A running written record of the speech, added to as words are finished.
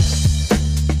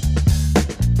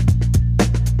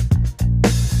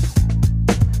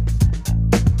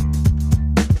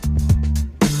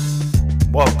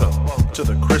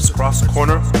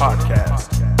Corner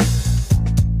Podcast.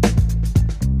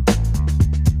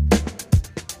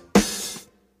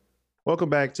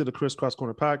 Welcome back to the Crisscross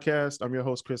Corner Podcast. I'm your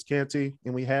host, Chris Canty,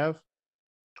 and we have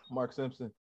Mark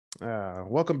Simpson.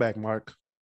 Welcome back, Mark,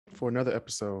 for another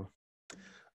episode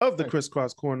of the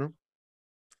Crisscross Corner.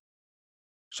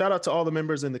 Shout out to all the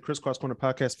members in the Crisscross Corner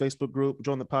Podcast Facebook group.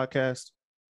 Join the podcast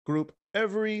group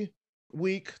every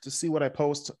week to see what I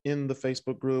post in the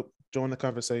Facebook group. Join the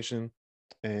conversation,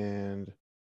 and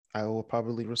I will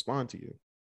probably respond to you.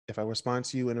 If I respond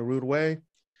to you in a rude way,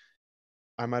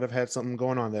 I might have had something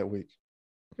going on that week,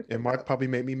 and Mark probably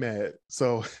made me mad.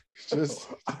 So just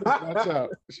watch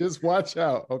out. Just watch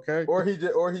out, okay? Or he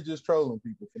just trolling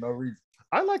people for no reason.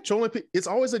 I like trolling people. It's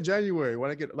always in January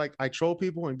when I get I troll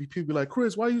people, and people be like,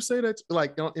 Chris, why you say that?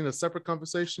 Like in a separate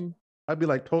conversation, I'd be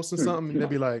like posting something, and they'd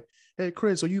be like, hey,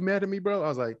 Chris, are you mad at me, bro? I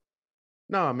was like,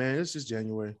 nah, man, it's just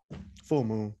January, full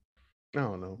moon. I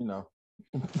don't know. You know,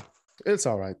 it's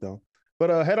all right though.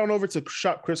 But head on over to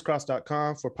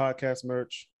shopcrisscross.com for podcast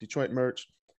merch, Detroit merch.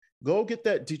 Go get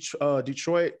that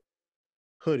Detroit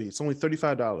hoodie. It's only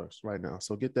 $35 right now.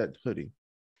 So get that hoodie.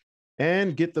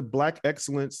 And get the Black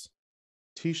Excellence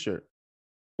t-shirt.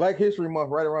 Black History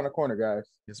Month right around the corner, guys.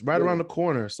 It's right around the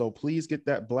corner. So please get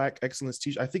that Black Excellence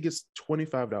t-shirt. I think it's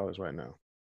 $25 right now.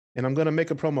 And I'm going to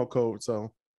make a promo code.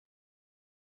 So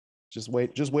just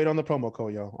wait on the promo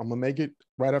code, y'all. I'm going to make it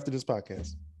right after this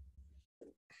podcast.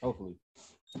 Hopefully.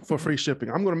 For free shipping.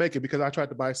 I'm going to make it because I tried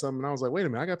to buy something and I was like, wait a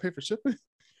minute, I got to pay for shipping?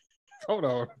 Hold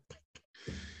on.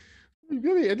 Let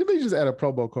me just add a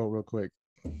promo code real quick.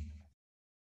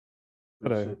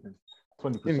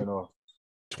 20% off.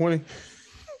 20?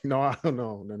 No, I don't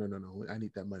know. No. I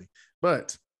need that money.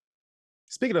 But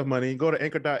speaking of money, go to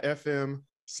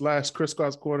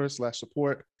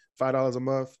anchor.fm/crisscrosscorner/support. $5 a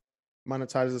month.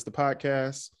 Monetizes the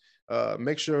podcast.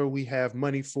 Make sure we have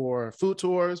money for food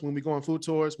tours when we go on food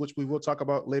tours, which we will talk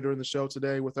about later in the show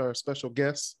today with our special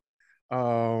guests.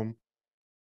 Also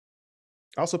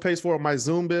pays for my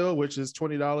Zoom bill, which is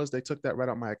 $20. They took that right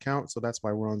out my account, so that's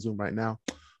why we're on Zoom right now.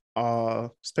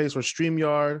 Pays for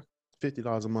StreamYard,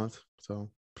 $50 a month.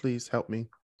 So please help me.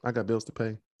 I got bills to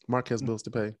pay. Mark has bills to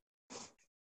pay.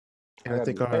 And I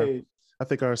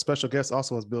think our special guest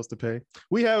also has bills to pay.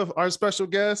 We have our special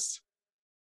guest,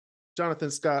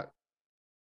 Jonathan Scott,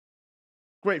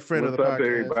 great friend of the podcast. What's up,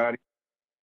 everybody?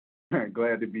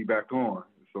 Glad to be back on.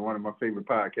 It's one of my favorite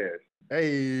podcasts.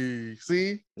 Hey,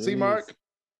 see, Mark?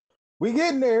 We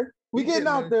getting there. We getting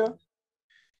out there.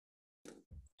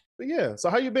 But yeah, so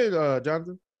how you been,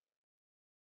 Jonathan?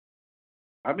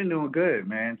 I've been doing good,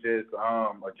 man. Just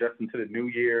adjusting to the new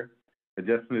year,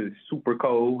 adjusting to the super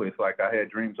cold. It's like I had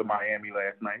dreams of Miami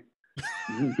last night.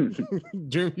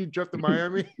 Dream you dreamt of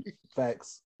Miami?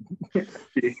 Facts. Yeah.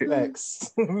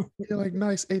 Facts. You're like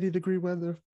nice 80-degree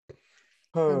weather.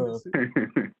 And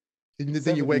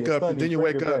then you wake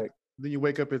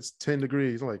up, it's 10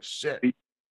 degrees. I'm like, shit.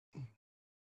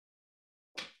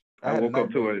 I woke up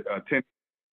to a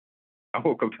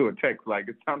text like,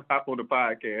 it's time to hop on the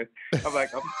podcast. I'm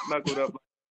like, I'm snuggled up.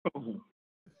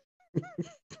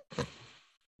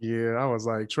 Yeah, I was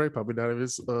like, Trey probably not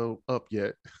even up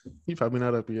yet. He probably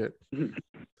not up yet.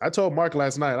 I told Mark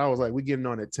last night, I was like, we getting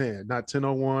on at 10, not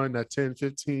 10:01, not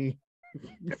 10:15.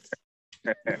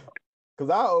 Because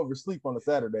I oversleep on a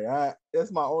Saturday.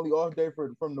 That's my only off day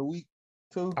from the week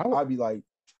too. I'd be like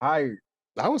tired.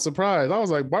 I was surprised. I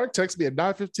was like, Mark texted me at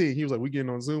 9:15. He was like, we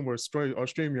getting on Zoom or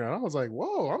StreamYard. I was like,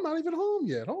 whoa, I'm not even home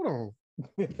yet. Hold on.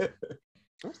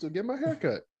 I'm still getting my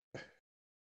haircut.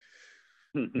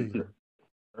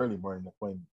 Early morning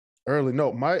appointment. Early.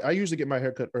 No, I usually get my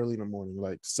haircut early in the morning,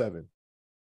 like 7,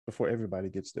 before everybody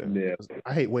gets there. Yeah.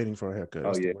 I hate waiting for a haircut.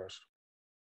 Oh, yeah.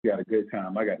 You got a good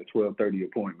time. I got the 12:30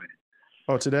 appointment.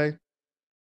 Oh, today?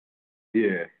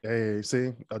 Yeah. Hey,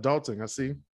 see? Adulting, I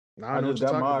see. Now I just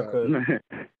got my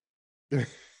cut.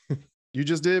 You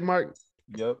just did, Mark?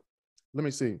 Yep. Let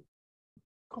me see.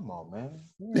 Come on, man.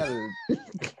 You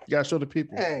gotta show the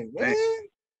people. Dang, man.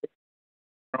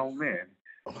 Oh, man.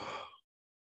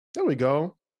 There we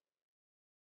go.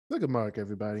 Look at Mark,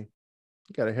 everybody.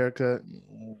 He got a haircut.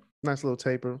 Nice little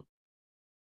taper.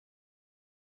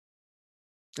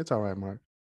 It's all right, Mark.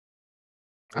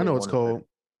 I know it's cold.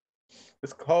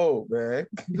 It's cold, man.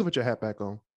 You can put your hat back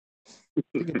on.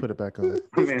 You can put it back on.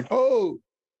 It's cold.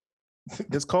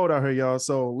 It's cold out here, y'all.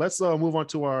 So let's move on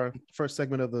to our first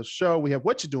segment of the show. We have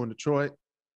What You Doing, Detroit?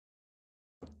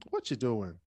 What you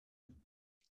doing?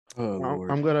 Oh,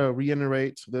 I'm going to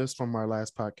reiterate this from our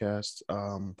last podcast.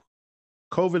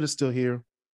 COVID is still here.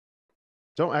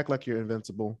 Don't act like you're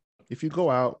invincible. If you go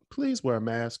out, please wear a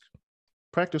mask.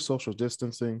 Practice social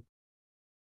distancing.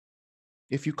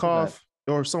 If you cough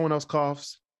or someone else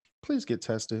coughs, please get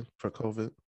tested for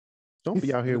COVID. Don't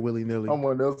be out here willy-nilly.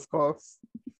 Someone else coughs.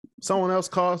 Someone else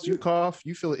coughs, you cough,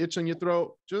 you feel an itch in your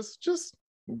throat. Just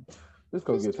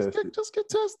go get tested. Just get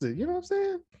tested. You know what I'm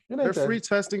saying? They're free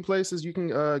testing places. You can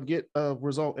get a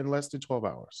result in less than 12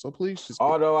 hours. So please just.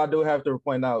 Although I do have to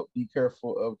point out, be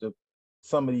careful of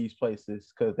some of these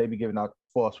places because they be giving out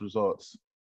false results.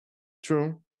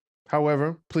 True.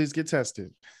 However, please get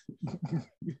tested.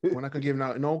 We're not gonna give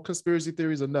out no conspiracy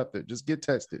theories or nothing. Just get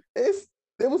tested.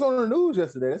 It was on the news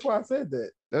yesterday. That's why I said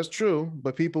that. That's true,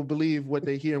 but people believe what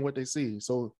they hear and what they see.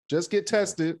 So just get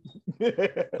tested.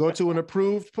 Go to an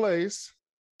approved place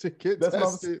to get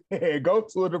tested. Go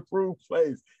to an approved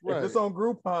place. Right. If it's on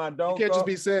Groupon, don't. You can't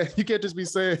just be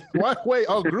saying. Wait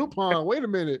on Groupon. Wait a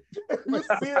minute. You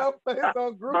see that place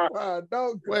on Groupon?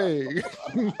 Don't go. Wait.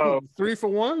 3 for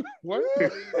 1? What?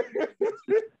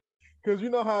 Because you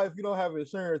know how if you don't have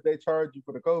insurance, they charge you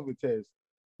for the COVID test.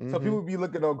 So people be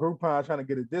looking on Groupon trying to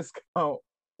get a discount,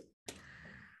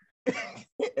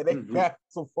 and they got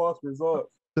some false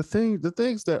results. The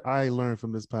things that I learned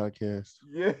from this podcast,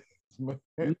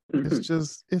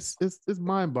 it's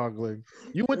mind-boggling.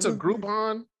 You went to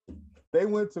Groupon. They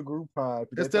went to Groupon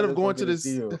instead of going to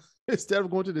the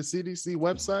CDC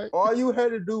website. All you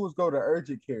had to do was go to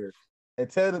urgent care and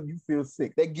tell them you feel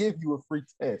sick. They give you a free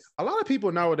test. A lot of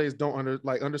people nowadays don't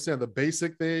understand the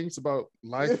basic things about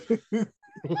life.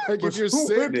 Like if you're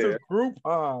sick,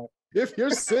 Groupon. If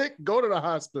you're sick, go to the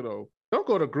hospital. Don't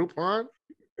go to Groupon.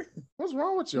 What's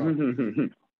wrong with y'all?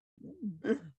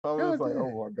 I was like,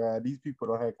 oh my God, these people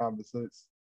don't have common sense.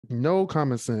 No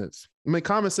common sense. I mean,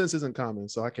 common sense isn't common,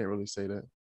 so I can't really say that.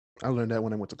 I learned that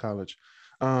when I went to college.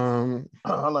 I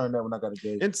learned that when I got a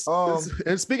gauge. And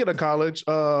speaking of college,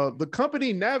 the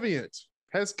company Navient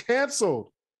has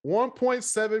canceled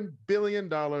 $1.7 billion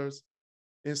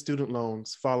in student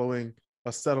loans following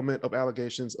a settlement of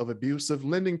allegations of abusive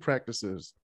lending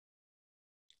practices.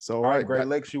 So, all right, Great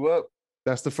Lakes, you up?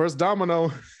 That's the first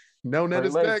domino. No net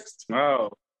is next.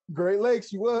 Oh, Great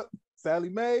Lakes, you up? Sally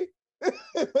Mae? No.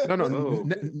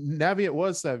 Navient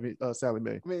was Sally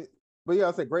Mae. I mean, but yeah,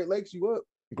 I said Great Lakes, you up?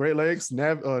 Great Lakes,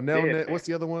 Nelnet. What's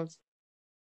the other ones?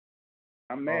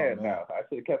 I'm mad now. I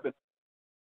should have kept it.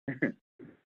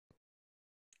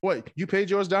 Wait, you paid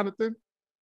yours, Jonathan?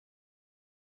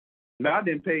 No, I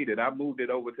didn't pay it. I moved it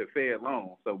over to Fed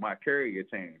Loan, so my carrier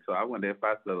changed. So I wonder if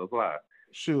I still apply.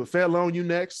 Shoot, Fed Loan, you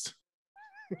next.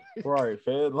 Right,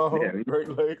 Fed Loan, Great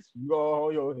Lakes, you all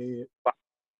on your head.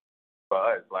 For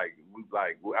us, I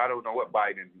don't know what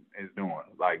Biden is doing.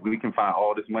 Like, we can find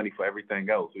all this money for everything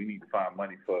else. We need to find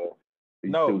money for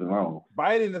these student loans.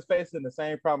 Biden is facing the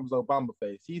same problems Obama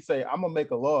faced. He say, "I'm gonna make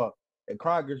a law," and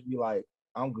Congress be like,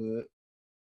 "I'm good."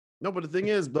 No, but the thing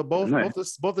is, both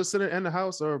the Senate and the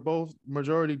House are both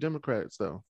majority Democrats,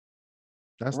 though.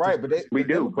 That's right, but the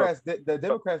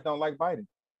Democrats don't like Biden.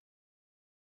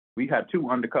 We have 2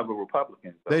 undercover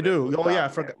Republicans. So they do. Oh yeah, I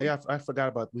forgot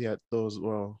about we had those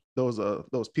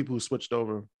people who switched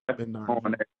over. Senator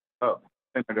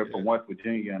from West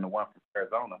Virginia and the one from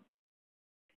Arizona.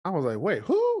 I was like, wait,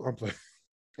 who? I'm like,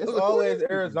 it's always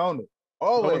Arizona.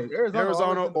 Always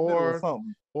Arizona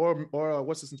or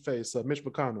what's his face? Mitch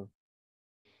McConnell.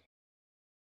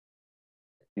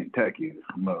 Kentucky.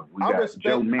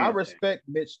 I respect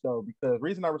Mitch though, because the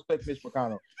reason I respect Mitch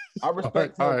McConnell, I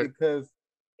respect him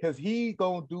because he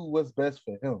gonna do what's best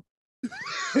for him.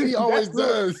 He always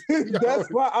does. That's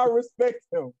why I respect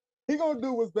him. He gonna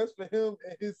do what's best for him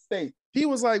and his state. He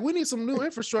was like, we need some new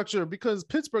infrastructure because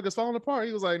Pittsburgh is falling apart.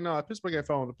 He was like, no, Pittsburgh ain't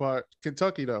falling apart.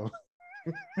 Kentucky though.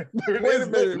 Wait a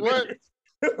minute, what?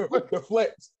 The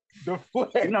flex. I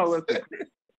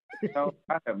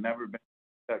have never been to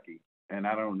Kentucky, and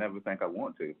I don't never think I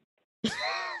want to.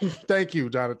 Thank you,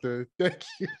 Jonathan. Thank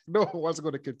you. No one wants to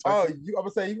go to Kentucky. Oh, I'm gonna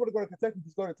say you want to go to Kentucky?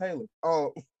 Just go to Taylor.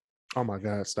 Oh my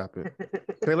God, stop it.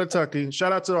 Taylor, Kentucky.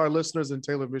 Shout out to our listeners in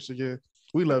Taylor, Michigan.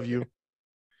 We love you.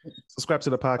 Subscribe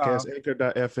to the podcast,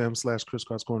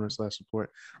 anchor.fm/crisscrosscorner/support.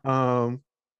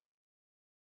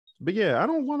 But yeah, I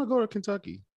don't want to go to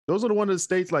Kentucky. Those are the one of the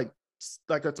states like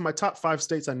it's my top 5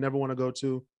 states I never want to go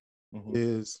to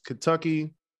is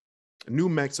Kentucky, New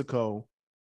Mexico.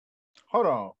 Hold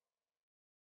on.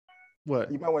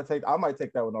 What? You might want to I might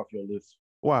take that one off your list.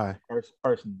 Why?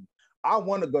 Personally. I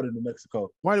want to go to New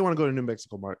Mexico. Why do you want to go to New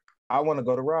Mexico, Mark? I want to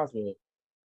go to Roswell.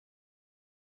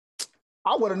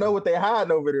 I want to know what they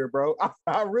hiding over there, bro.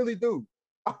 I really do.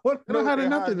 I want to know. They're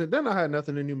not hiding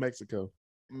nothing in New Mexico.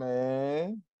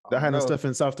 Man. They're hiding stuff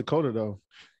in South Dakota, though.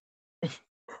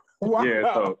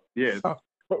 Wow. South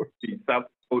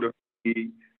Dakota,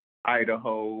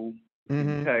 Idaho,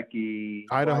 Kentucky,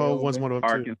 Idaho was one of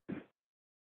them too.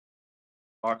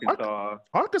 Arkansas.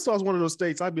 Arkansas is one of those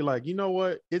states I'd be like, you know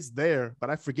what? It's there, but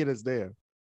I forget it's there.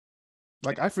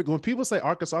 Like I forget when people say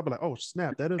Arkansas, I'll be like, oh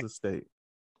snap, that is a state.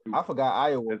 I forgot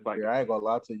Iowa. Like, I ain't gonna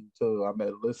lie to you too. I made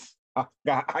a list. I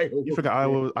forgot Iowa. You forgot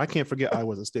Iowa. I can't forget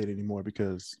Iowa's a state anymore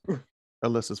because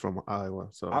Alyssa's from Iowa.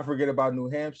 So I forget about New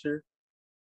Hampshire.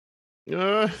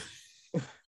 Vermont.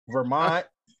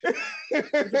 You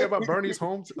forget about Bernie's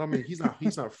home. I mean, he's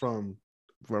not from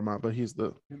Vermont, but he's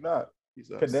not.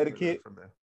 He's Connecticut. From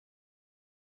there.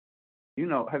 You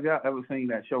know, have y'all ever seen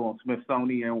that show on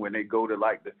Smithsonian when they go to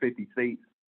like the 50 states?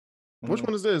 Which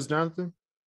one is this, Jonathan?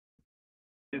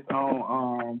 It's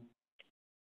on.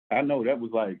 I know that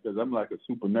was like, because I'm like a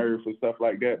super nerd for stuff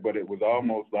like that, but it was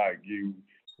almost like you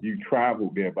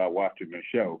traveled there by watching the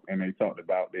show, and they talked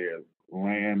about their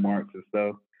landmarks and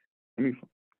stuff. I think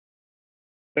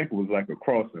it was like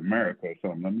across America or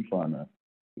something. Let me find that.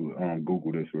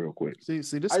 Google this real quick. See,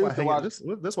 this is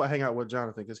why I hang out with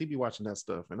Jonathan, because he be watching that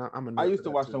stuff, and I used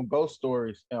to watch some ghost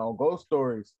stories, and on ghost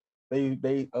stories, they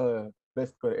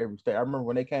best go to every state. I remember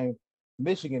when they came to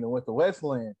Michigan and went to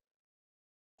Westland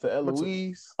to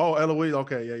Eloise. Eloise,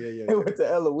 okay, yeah. They went to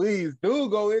Eloise. Dude,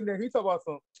 go in there. He talk about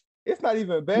some. It's not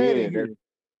even bad in here.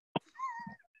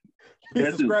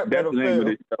 That's the name of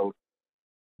the show.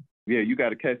 Yeah, you got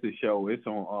to catch this show. It's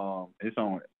on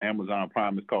Amazon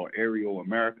Prime. It's called Aerial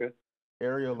America.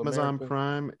 Amazon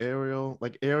Prime, Aerial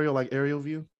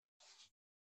View.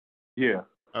 Yeah.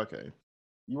 Okay.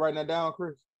 You writing that down,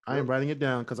 Chris? I am writing it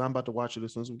down because I'm about to watch it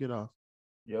as soon as we get off.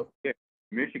 Yep. Yeah.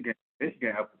 Michigan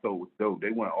episode was dope. They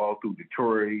went all through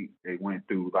Detroit. They went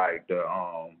through like the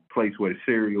place where the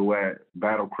cereal at,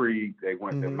 Battle Creek. They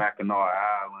went to Mackinac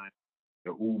Island,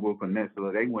 the Uber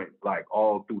Peninsula. They went like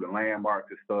all through the landmarks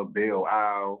and stuff. Belle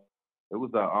Isle. It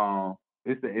was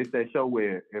it's that show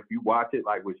where if you watch it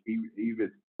like with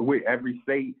every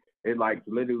state, it like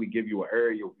literally give you an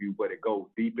aerial view, but it goes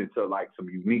deep into like some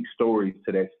unique stories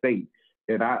to that state.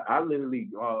 And I literally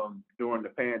during the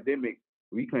pandemic,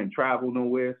 we couldn't travel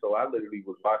nowhere, so I literally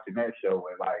was watching that show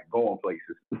and like going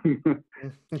places.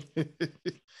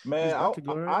 Man,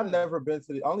 I've never been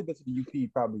to I only been to the UP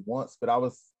probably once, but I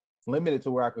was limited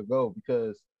to where I could go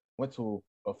because I went to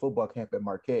a football camp at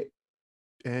Marquette.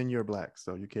 And you're black,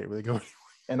 so you can't really go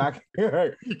anywhere. And I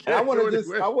want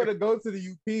to go to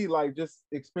the UP, like just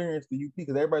experience the UP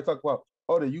because everybody talk about,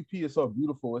 oh, the UP is so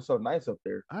beautiful, it's so nice up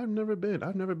there. I've never been.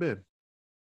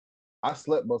 I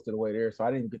slept most of the way there, so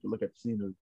I didn't get to look at the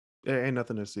scenery. There ain't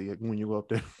nothing to see when you go up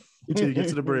there until you get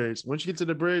to the bridge. Once you get to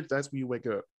the bridge, that's when you wake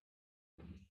up.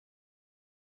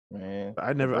 Man,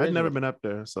 I'd never been up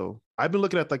there, so I've been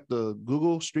looking at like the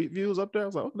Google Street Views up there. I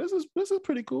was like, oh, this is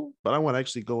pretty cool, but I want to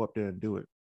actually go up there and do it.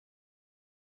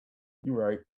 You're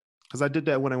right, because I did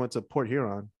that when I went to Port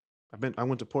Huron. I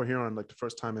went to Port Huron like the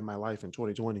first time in my life in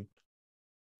 2020.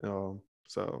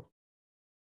 So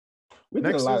we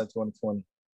did a lot of 2020.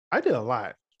 I did a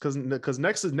lot because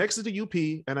next is the UP,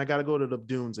 and I got to go to the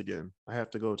dunes again. I have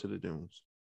to go to the dunes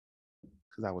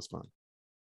because that was fun.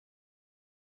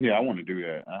 Yeah, I want to do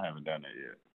that. I haven't done that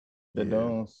yet. The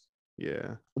dunes.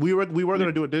 Yeah, we were going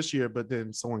to do it this year, but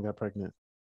then someone got pregnant.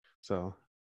 So,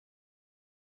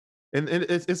 and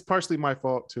it's partially my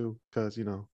fault too, because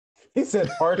he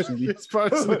said partially. It's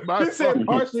partially my fault. He said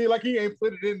partially like he ain't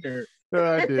put it in there.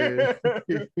 I did.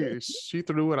 She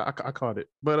threw it. I caught it.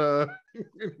 But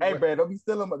hey, man, don't be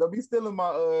stealing my.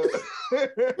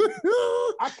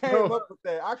 I came up with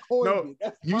that. I coined it.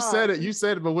 That's you said it. You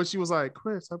said it. But when she was like,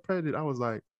 "Chris, I'm pregnant," I was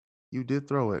like, "You did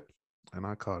throw it," and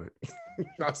I caught it.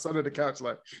 I sat on the couch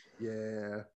like,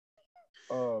 "Yeah."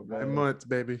 Oh man, 9 months,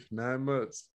 baby. 9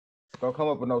 months. Don't come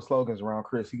up with no slogans around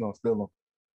Chris. He gonna steal them.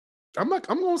 I'm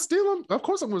gonna steal them. Of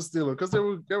course, I'm gonna steal them because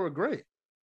they were great.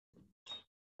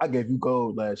 I gave you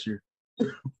gold last year.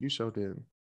 You sure did.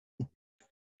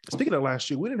 Speaking of last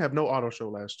year, we didn't have no auto show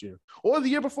last year or the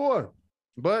year before.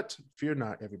 But fear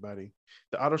not, everybody.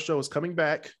 The auto show is coming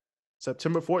back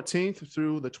September 14th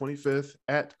through the 25th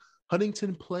at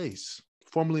Huntington Place,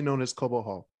 formerly known as Cobo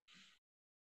Hall.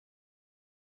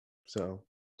 So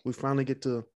we finally get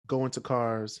to go into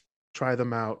cars, try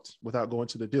them out without going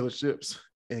to the dealerships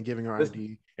and giving our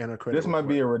ID and our credit. This might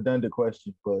be a redundant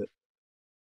question, but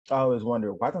I always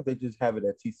wonder, why don't they just have it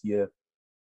at TCF?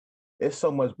 It's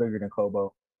so much bigger than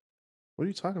Cobo. What are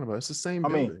you talking about? It's the same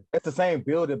building. I mean, it's the same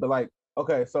building, but like,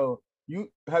 okay, so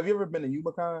have you ever been to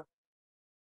UMaCon?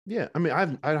 Yeah, I mean,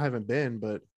 I haven't been,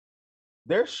 but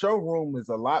their showroom is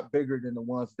a lot bigger than the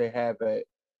ones they have at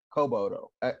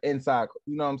Cobo, though. Inside,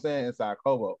 you know what I'm saying? Inside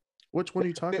Cobo. Which one are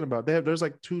you talking about? There's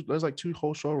like two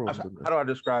whole showrooms. How do I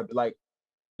describe it? Like,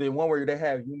 the one where they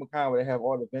have Humacon, where they have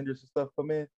all the vendors and stuff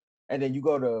come in, and then you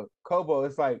go to Kobo,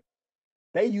 it's like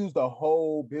they use the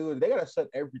whole building. They gotta shut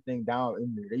everything down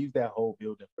in there. They use that whole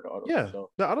building for the auto show.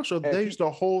 The auto show, they use the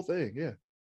whole thing. Yeah.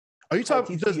 Are you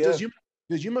talking? Does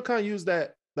Humacon use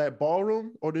that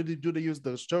ballroom, or do they use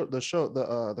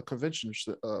the convention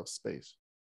space?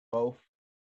 Both.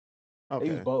 Okay.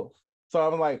 They use both.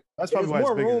 So I'm like, that's probably why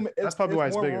it's bigger. That's probably why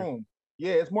it's bigger. Room.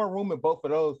 Yeah, it's more room in both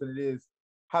of those than it is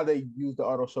how they used the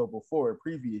auto show before in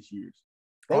previous years.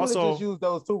 They would have just used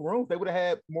those 2 rooms. They would have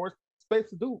had more space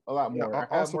to do a lot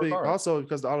more. Also,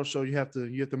 because the auto show, you have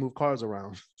to move cars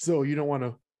around, so you don't want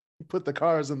to put the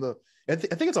cars in the. I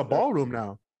think it's a ballroom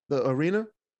now. The arena.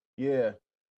 Yeah.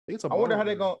 I wonder how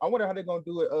they're gonna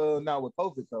do it now with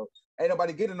COVID though. Ain't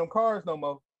nobody getting them cars no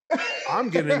more. I'm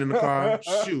getting in the car.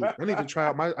 Shoot, I need to try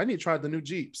out the new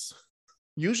Jeeps.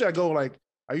 Usually I go to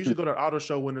the auto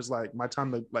show when it's like my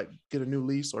time to like get a new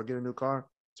lease or get a new car,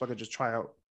 so I can just try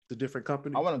out the different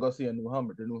companies. I want to go see the new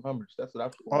Hummers. That's what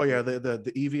I. Oh yeah,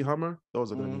 the EV Hummer.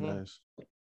 Those are gonna be nice.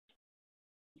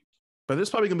 But there's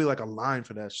probably gonna be like a line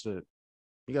for that shit.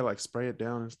 You gotta like spray it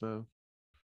down and stuff.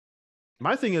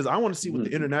 My thing is, I want to see what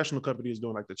the international company is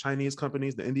doing, like the Chinese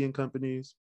companies, the Indian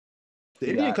companies.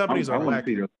 The Indian companies are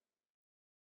lacking.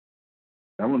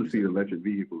 I want to see the electric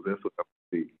vehicles. That's what I want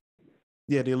to see.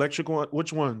 Yeah, the electric one.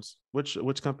 Which ones? Which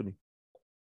company?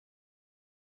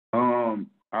 I'm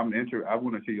interested. I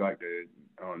want to see like the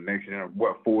next generation,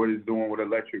 what Ford is doing with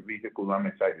electric vehicles. I'm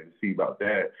excited to see about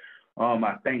that.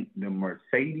 I think the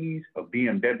Mercedes or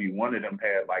BMW, one of them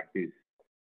had like this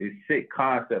sick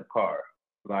concept car.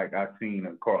 Like I've seen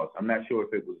across. I'm not sure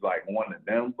if it was like one of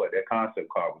them, but that concept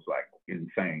car was like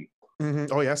insane.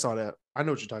 Mm-hmm. Oh yeah, I saw that. I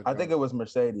know what you're talking about. I think it was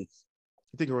Mercedes.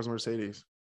 I think it was Mercedes.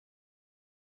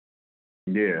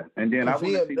 Yeah, and then I want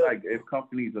to see like if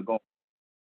companies are going,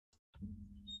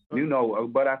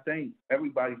 but I think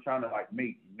everybody's trying to like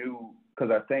make new,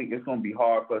 because I think it's going to be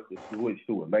hard for us to switch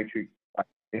to electric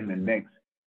in the next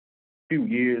few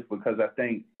years, because I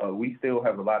think we still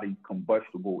have a lot of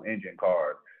combustible engine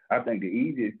cars. I think the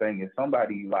easiest thing is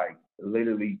somebody like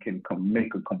literally can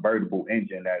make a convertible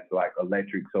engine that's like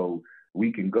electric, so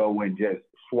we can go and just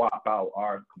swap out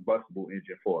our combustible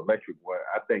engine for electric. Well,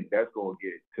 I think that's going to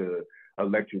get to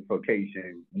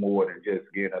electrification more than just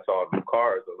getting us all new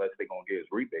cars, unless they're going to give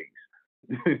us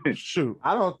rebates. Shoot.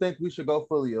 I don't think we should go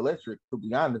fully electric, to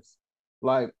be honest.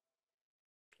 Like,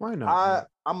 why not?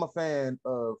 I'm a fan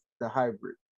of the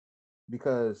hybrid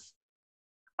because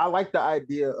I like the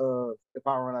idea of if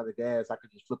I run out of gas, I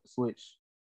could just flip the switch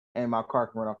and my car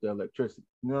can run off the electricity.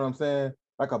 You know what I'm saying?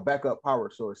 Like a backup power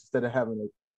source instead of having to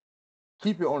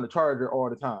keep it on the charger all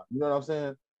the time. You know what I'm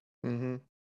saying? Mm-hmm.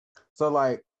 So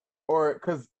like, or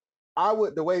because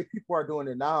the way people are doing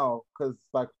it now, because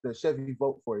like the Chevy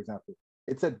Volt, for example,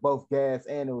 it took both gas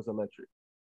and it was electric.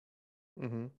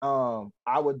 Mm-hmm.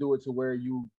 I would do it to where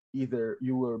you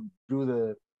would do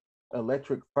the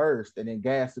electric first and then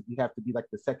gas if you have to be like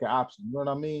the second option. You know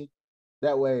what I mean?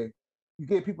 That way you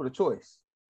give people the choice.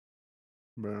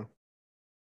 Bro.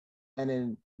 And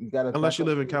then you gotta, unless you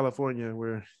live in California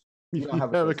where you don't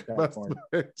have a California.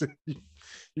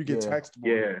 You get taxed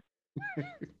more. Yeah.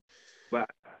 But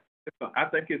I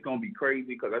think it's gonna be crazy,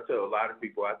 because I tell a lot of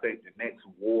people I think the next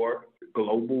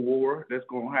global war that's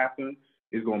gonna happen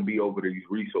is gonna be over these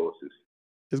resources.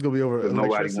 It's gonna be over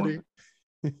electricity.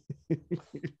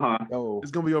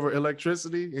 It's gonna be over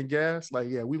electricity and gas. Like,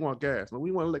 yeah, we want gas, but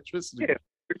we want electricity. Yeah.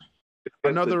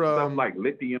 Another like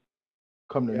lithium.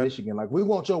 Come to Michigan, like, we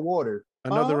want your water.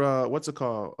 Another what's it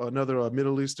called? Another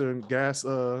Middle Eastern gas.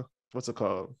 What's it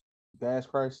called? Gas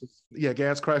crisis. Yeah,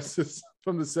 gas crisis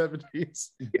from the 70s.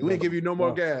 We ain't give you no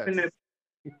more gas.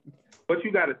 But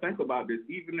you got to think about this.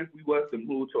 Even if we was to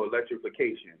move to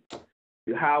electrification,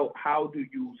 how do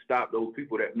you stop those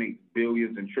people that make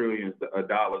billions and trillions of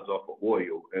dollars off of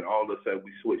oil, and all of a sudden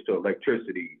we switch to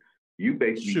electricity? You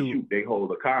basically shoot their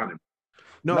whole economy.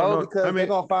 No, because they're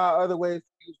gonna find other ways to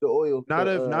use the oil.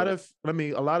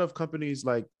 A lot of companies,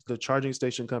 like the charging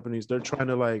station companies, they're trying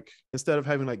to, like, instead of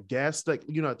having like gas, like,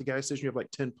 you know, at the gas station you have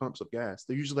like 10 pumps of gas.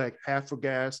 They're usually like half for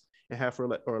gas and half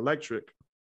for electric.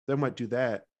 They might do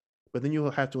that, but then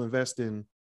you'll have to invest in.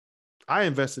 I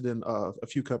invested in a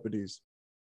few companies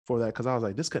for that, because I was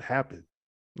like, this could happen,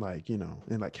 like, you know,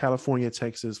 in like California,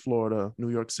 Texas, Florida, New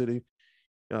York City.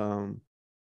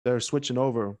 They're switching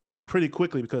over pretty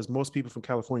quickly, because most people from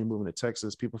California moving to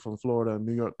Texas, people from Florida,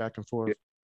 New York, back and forth. Yeah.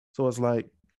 So it's like,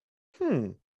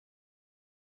 it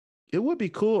would be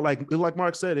cool. Like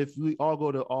Mark said, if we all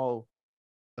go to all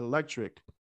electric,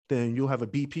 then you'll have a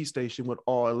BP station with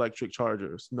all electric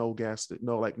chargers, no gas,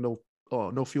 no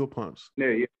fuel pumps.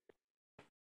 Yeah.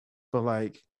 But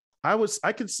like, I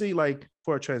could see like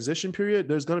for a transition period,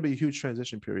 there's going to be a huge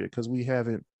transition period because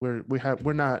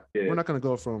we're not going to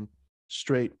go from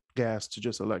straight gas to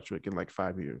just electric in like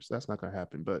 5 years. That's not going to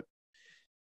happen. But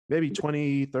maybe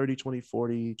 2030,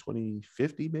 2040,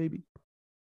 2050, maybe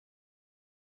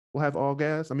we'll have all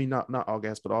gas. I mean, not all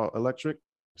gas, but all electric.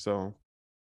 So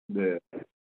yeah.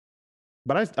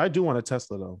 But I do want a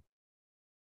Tesla though.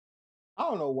 I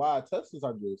don't know why Teslas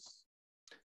are just.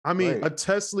 I mean, great.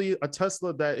 a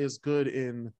Tesla that is good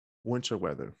in winter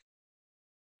weather.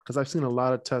 Because I've seen a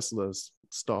lot of Teslas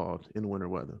stalled in winter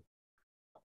weather.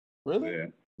 Really? Yeah.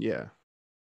 Yeah.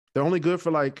 They're only good for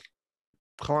like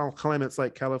climates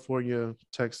like California,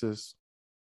 Texas.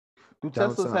 Do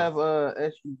Teslas have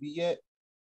SUV yet?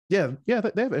 Yeah, they have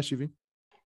SUV.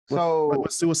 So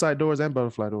with suicide doors and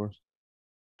butterfly doors.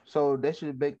 So they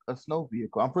should make a snow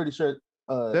vehicle. I'm pretty sure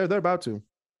they're about to.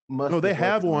 No, they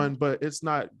have one, but it's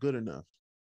not good enough.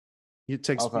 It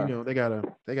takes they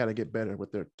gotta get better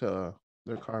with their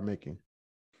car making.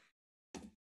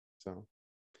 So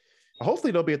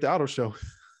hopefully they'll be at the auto show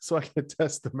so I can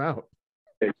test them out.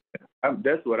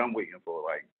 That's what I'm waiting for.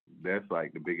 Like that's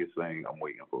like the biggest thing I'm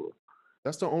waiting for.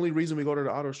 That's the only reason we go to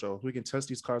the auto show. We can test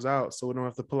these cars out so we don't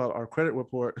have to pull out our credit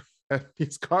report at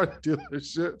these car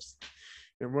dealerships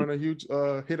and run a huge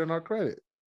hit on our credit.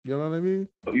 You know what I mean?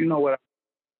 You know what?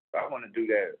 I want to do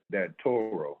that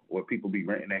Toro where people be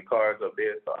renting their cars up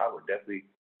there. So I would definitely.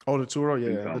 Oh, the Turo,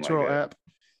 yeah, the Turo app.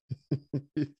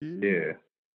 Yeah.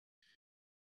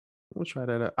 We'll try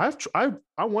that out.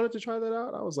 I wanted to try that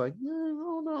out. I was like, yeah, I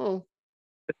don't know.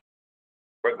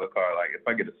 Regular car, like if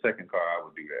I get a second car, I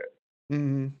would do that.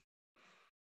 Mm-hmm.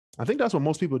 I think that's what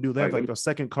most people do. They have like a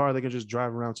second car they can just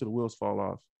drive around till the wheels fall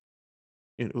off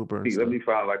in Uber. Let me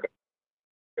find like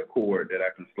a cord that I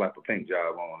can slap a paint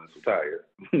job on and some tires.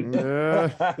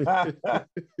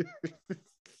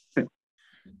 Yeah.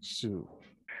 Shoot.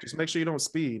 Just make sure you don't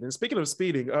speed. And speaking of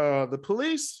speeding, the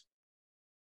police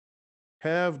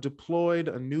have deployed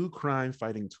a new crime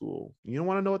fighting tool. You don't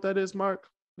want to know what that is, Mark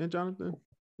and Jonathan?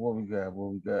 What we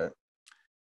got?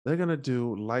 They're gonna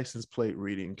do license plate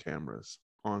reading cameras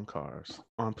on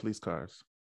police cars.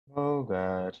 Oh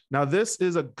God. Now, this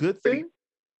is a good thing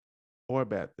or a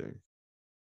bad thing.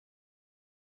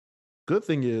 Good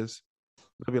thing is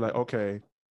they'll be like, okay,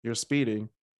 you're speeding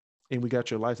and we got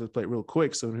your license plate real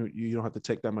quick, so you don't have to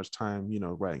take that much time,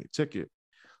 writing a ticket.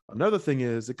 Another thing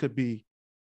is it could be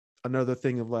another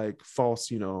thing of like false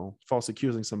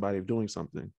accusing somebody of doing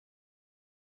something.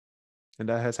 And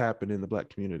that has happened in the Black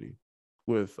community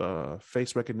with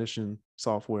face recognition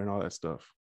software and all that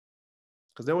stuff.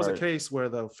 Because there was a case where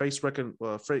the face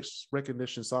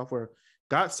recognition software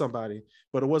got somebody,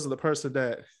 but it wasn't the person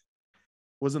that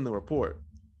was in the report.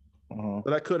 Uh-huh.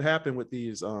 But that could happen with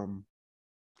these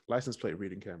license plate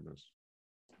reading cameras.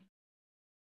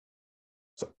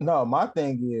 So, no, my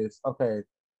thing is, okay,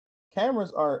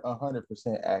 cameras are 100%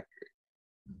 accurate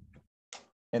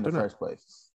in the first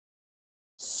place.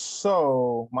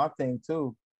 So my thing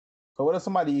too. So what if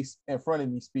somebody's in front of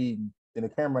me speeding and the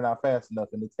camera not fast enough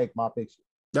and they take my picture?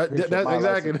 That's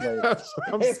exactly. That's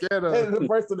what I'm scared of. And the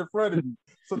person in front of me.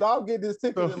 So now I'm getting this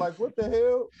ticket and like, what the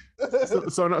hell?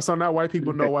 so now white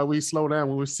people know why we slow down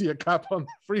when we see a cop on the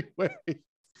freeway.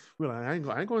 We're like, I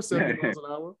ain't going 70 miles an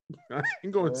hour. I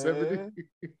ain't going 70.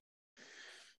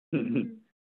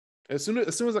 As soon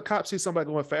as a cop sees somebody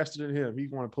going faster than him, he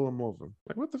want to pull him over.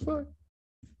 Like, what the fuck?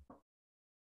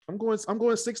 I'm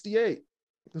going 68.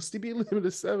 The speed limit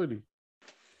is 70.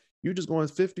 You just going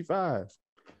 55.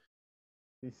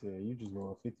 He said, you just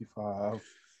going 55.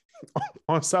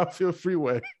 On Southfield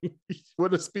Freeway. Where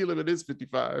the speed limit is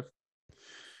 55.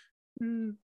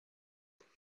 Hold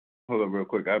on real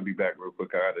quick. I'll be back real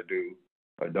quick. I got to do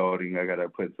adulting. I got to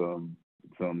put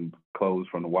some clothes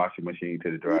from the washing machine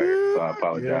to the dryer. So I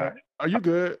apologize. Yeah. Are you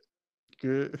good?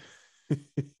 Good.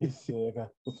 He said,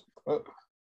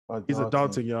 he's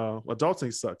adulting, y'all.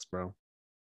 Adulting sucks, bro.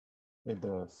 It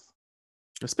does.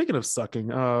 Speaking of sucking,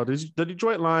 the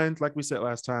Detroit Lions, like we said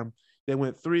last time, they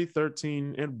went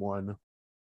 3-13-1.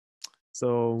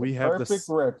 So we have the perfect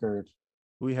record.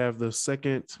 We have the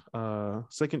second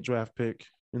draft pick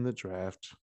in the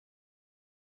draft,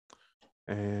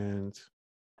 and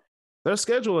their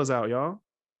schedule is out, y'all.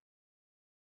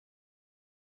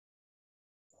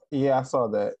 Yeah, I saw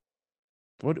that.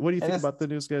 What do you think about the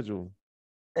new schedule?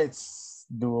 It's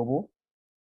doable.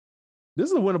 This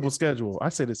is a winnable schedule. I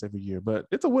say this every year, but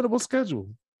it's a winnable schedule.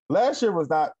 Last year was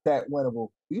not that winnable.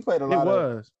 We played a lot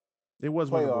of playoff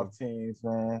winnable teams,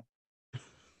 man.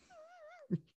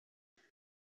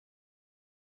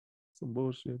 Some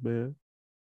bullshit, man.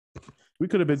 We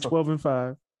could have been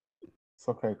 12-5. It's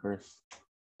okay, Chris.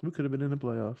 We could have been in the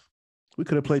playoffs. We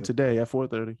could have played today at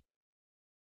 4:30.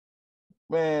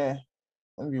 Man,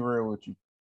 let me be real with you.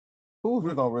 Who's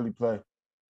we gonna really play?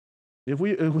 If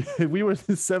we were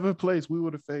in seventh place, we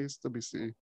would have faced. Let me see.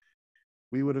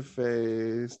 We would have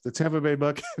faced the Tampa Bay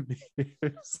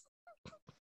Buccaneers.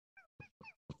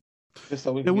 Just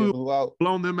so we can get blew out.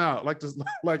 Blown them out like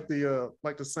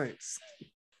the Saints.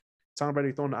 Tom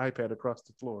Brady throwing the iPad across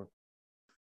the floor.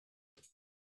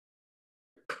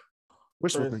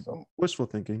 Wishful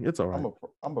thinking. It's all right.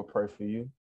 I'm gonna pray for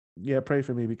you. Yeah, pray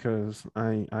for me because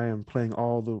I am playing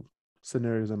all the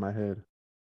scenarios in my head,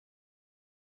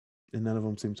 and none of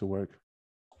them seem to work.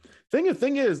 Thing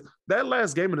is, that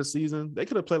last game of the season, they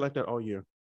could have played like that all year.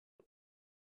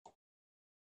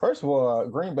 First of all,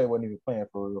 Green Bay wasn't even playing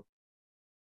for real.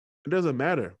 It doesn't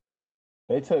matter.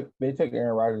 They took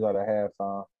Aaron Rodgers out of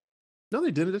halftime. No,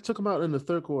 they didn't. They took him out in the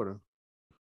third quarter.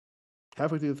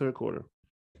 Halfway through the third quarter.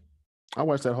 I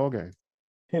watched that whole game.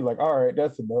 He's like, all right,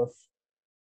 that's enough.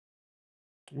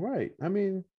 Right. I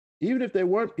mean, even if they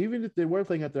weren't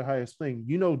playing at their highest thing,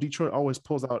 Detroit always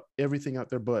pulls out everything out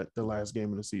their butt the last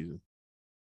game of the season.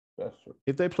 That's true.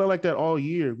 If they play like that all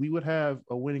year, we would have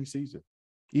a winning season.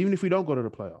 Even if we don't go to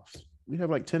the playoffs, we'd have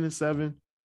like 10-7,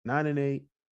 9-8.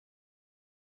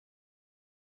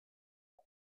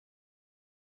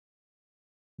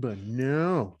 But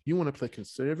no, you want to play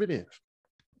conservative.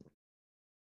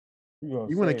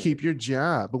 You want to keep your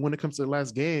job. But when it comes to the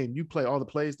last game, you play all the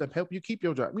plays that help you keep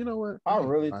your job. You know what? I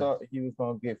really thought he was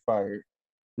going to get fired.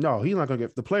 No, he's not going to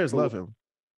get – the players love him.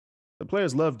 The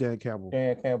players love Dan Campbell.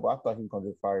 I thought he was going to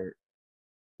get fired.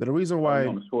 But the reason why –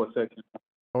 on the sports section.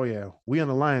 Oh, yeah. We on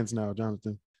the Lions now,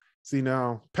 Jonathan. See,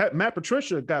 now, Matt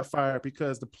Patricia got fired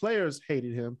because the players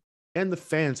hated him and the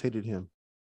fans hated him.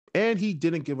 And he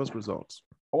didn't give us results.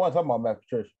 I want to talk about Matt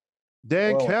Patricia.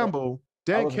 Dan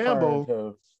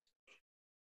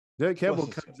Campbell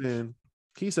comes in.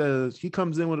 He says he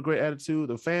comes in with a great attitude.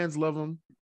 The fans love him.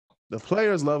 The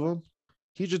players love him.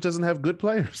 He just doesn't have good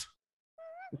players.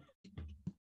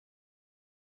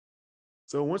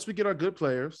 So once we get our good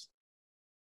players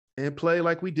and play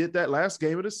like we did that last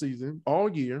game of the season all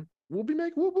year, we'll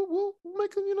make them.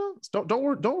 Don't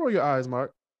roll your eyes,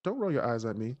 Mark. Don't roll your eyes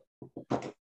at me.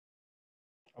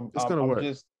 It's gonna work.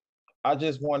 I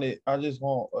just want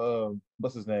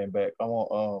what's his name back? I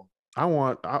want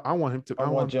him to. I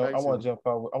want Jim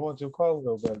Caldwell. I want Jim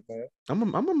Caldwell back, man.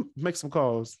 I'm gonna make some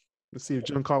calls. Let's see if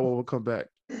Jim Caldwell will come back.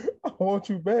 I want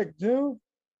you back, Jim.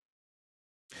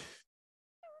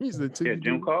 He's the team. Yeah,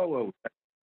 Jim Caldwell.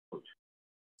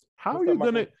 How are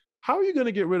you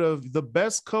gonna get rid of the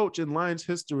best coach in Lions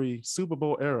history, Super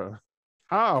Bowl era?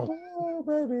 How? Oh,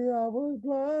 baby, I was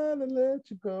blind and let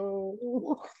you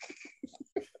go.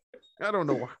 I don't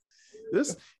know why.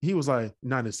 He was like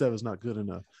 9-7 is not good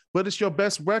enough, but it's your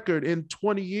best record in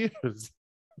 20 years.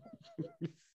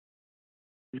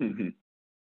 Literally.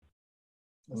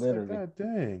 Like, God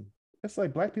dang. That's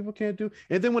like black people can't do.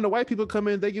 And then when the white people come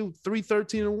in, they give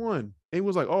 3-13-1. And he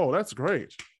was like, oh, that's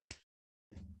great.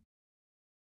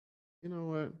 You know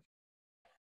what?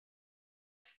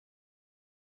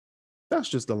 That's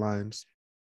just the Lions.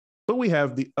 But we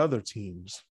have the other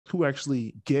teams who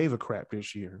actually gave a crap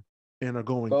this year and are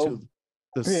going to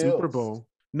the Bills. Super Bowl.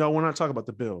 No, we're not talking about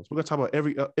the Bills. We're going to talk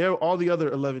about all the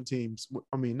other 11 teams.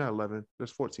 I mean, not 11.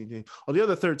 There's 14 teams. All the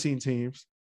other 13 teams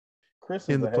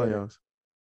in the playoffs.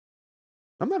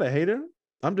 I'm not a hater.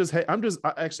 Actually,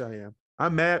 I am.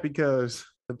 I'm mad because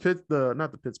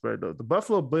the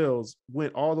Buffalo Bills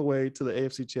went all the way to the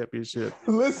AFC Championship.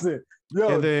 Listen,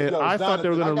 and then I thought they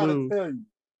were going to lose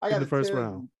in the first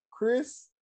round. Chris,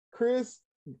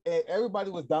 and everybody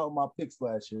was doubting my picks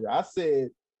last year. I said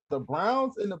the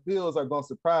Browns and the Bills are going to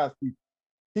surprise people.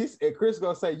 And Chris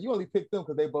going to say, you only picked them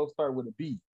because they both start with a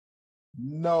B.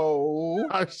 No.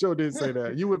 I sure did say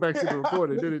that. You went back to the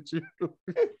reporter, didn't you?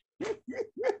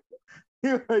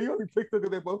 You only picked them because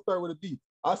they both start with a B.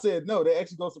 I said, no, they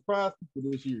actually going to surprise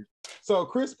people this year. So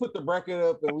Chris put the bracket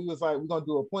up and we was like, we're going to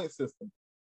do a point system.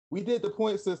 We did the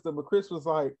point system, but Chris was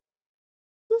like,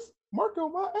 this mark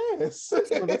on my ass.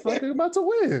 Motherfucker about to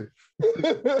win.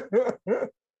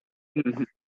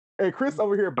 And Chris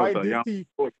over here biting his teeth.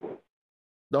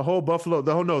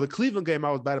 The Cleveland game,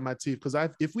 I was biting my teeth because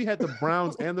if we had the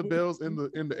Browns and the Bills in the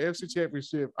AFC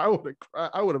Championship, I would have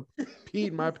cried. I would have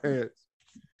peed my pants.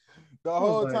 The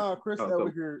whole time, Chris over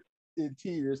here in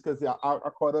tears because I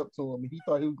caught up to him and he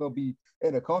thought he was gonna be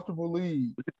in a comfortable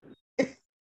lead.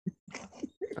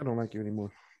 I don't like you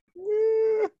anymore.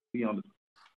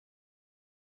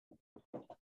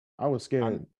 I was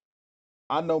scared.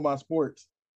 I know my sports.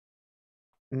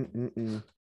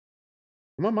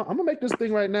 Let I'm gonna make this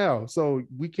thing right now, so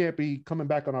we can't be coming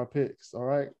back on our picks. All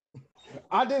right.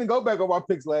 I didn't go back on my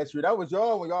picks last year. That was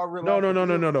y'all when y'all realized.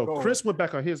 No. Chris went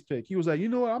back on his pick. He was like, you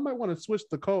know what? I might want to switch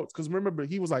the Colts because remember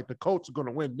he was like, the Colts are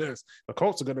gonna win this, the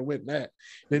Colts are gonna win that.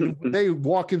 Then they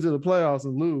walk into the playoffs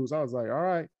and lose. I was like, all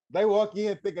right. They walk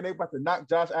in thinking they about to knock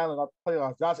Josh Allen off the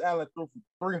playoffs. Josh Allen threw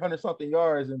for 300 something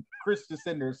yards, and Chris just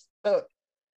sitting there stuck.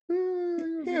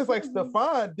 He was like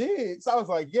Stephon Diggs. I was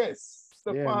like, yes,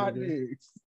 Stephon Diggs.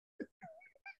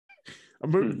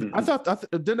 I thought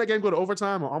didn't that game go to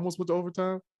overtime or almost went to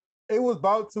overtime? It was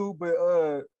about to,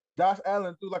 but Josh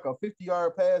Allen threw like a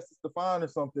 50-yard pass to Stephon or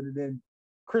something, and then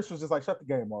Chris was just like, shut the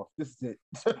game off. This is it.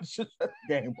 Shut the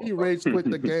game off. He rage quit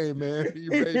the game, man. He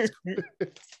rage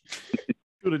quit.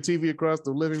 Threw the TV across the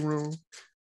living room.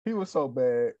 He was so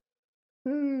bad.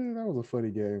 That was a funny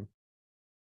game.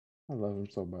 I love him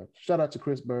so much. Shout out to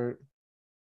Chris Bird.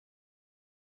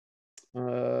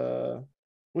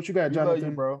 What you got, Jonathan? Love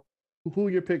you, bro. Who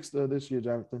are your picks this year,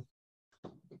 Jonathan?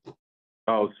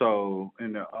 Oh, so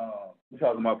in the you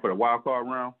talking about for the wild card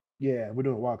round? Yeah, we're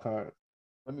doing wild card.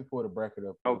 Let me pull the bracket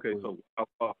up. Okay, so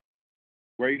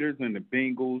Raiders and the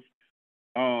Bengals.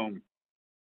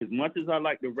 As much as I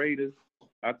like the Raiders,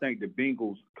 I think the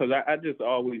Bengals, because I just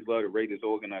always love the Raiders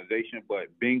organization, but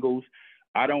Bengals,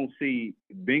 I don't see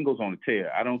Bengals on the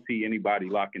tear. I don't see anybody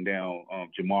locking down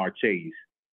Jamar Chase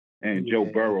and Joe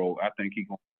Burrow. I think he's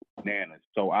going to bananas.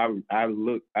 So I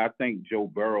think Joe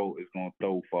Burrow is going to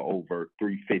throw for over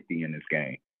 350 in this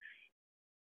game.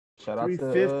 Shout out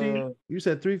 350? You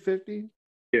said 350?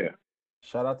 Yeah.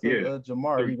 Shout out to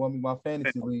Jamar. He won me my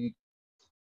fantasy league.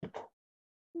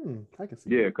 I can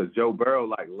see. Yeah, because Joe Burrow,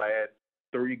 like last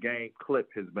 3-game clip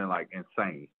has been like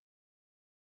insane.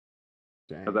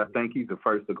 Because I think he's the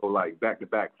first to go like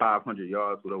back-to-back 500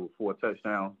 yards with over 4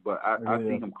 touchdowns. But I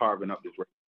see him carving up this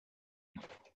race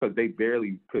because they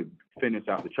barely could finish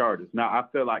out the Chargers. Now I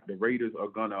feel like the Raiders are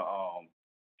gonna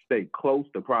stay close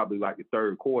to probably like the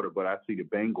third quarter, but I see the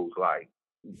Bengals like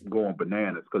going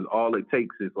bananas because all it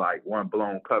takes is like one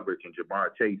blown coverage and Jamar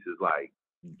Chase is like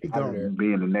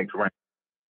being the next rank.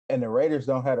 And the Raiders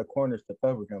don't have the corners to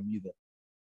cover him either.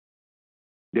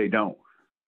 They don't.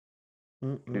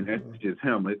 And that's just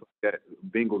him. It's like that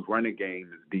Bengals running game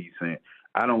is decent.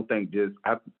 I don't think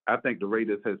I think the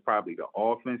Raiders has probably the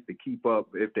offense to keep up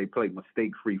if they play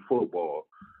mistake-free football.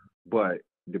 But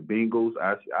the Bengals,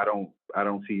 I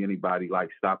don't see anybody like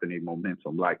stopping their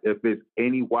momentum. Like if it's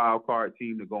any wild card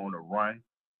team to go on a run,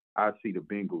 I see the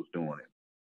Bengals doing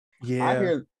it. Yeah.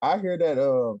 I hear that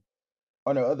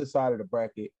on the other side of the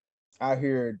bracket, I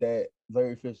hear that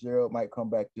Larry Fitzgerald might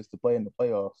come back just to play in the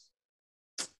playoffs.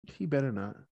 He better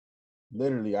not.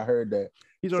 Literally, I heard that.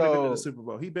 He's already been to the Super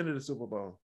Bowl. He's been to the Super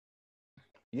Bowl.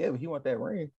 Yeah, but he want that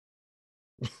ring.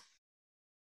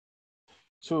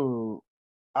 So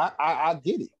I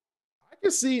get it.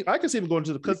 I can see him going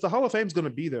to because the Hall of Fame's going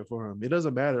to be there for him. It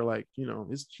doesn't matter, like he's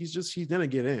going to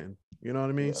get in. You know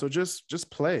what I mean? Yeah. So just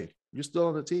play. You're still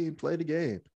on the team. Play the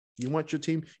game. You want your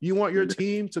team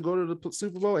to go to the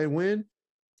Super Bowl and win.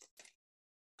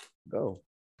 Go.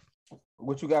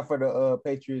 What you got for the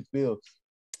Patriots Bills?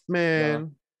 Man. Yeah.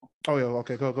 Oh yeah,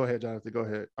 okay. Go ahead, Jonathan. Go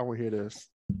ahead. I want to hear this.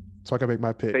 So I can make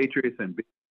my pick. Patriots and Bills.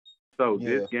 So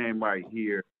this game right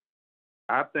here,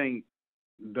 I think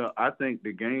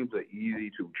the games are easy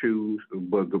to choose,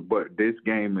 but this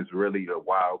game is really the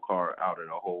wild card out of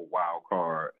the whole wild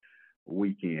card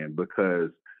weekend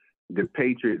because the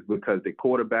Patriots, because the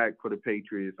quarterback for the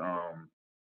Patriots,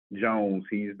 Jones,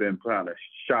 he's been kind of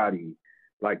shoddy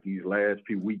like these last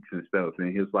few weeks and stuff,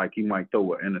 and he's like he might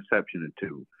throw an interception or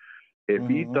two. If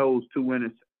he throws 2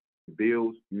 interceptions, the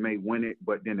Bills may win it,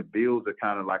 but then the Bills are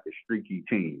kind of like a streaky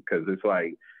team because it's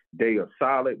like they are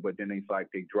solid, but then it's like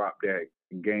they drop that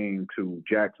game to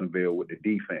Jacksonville with the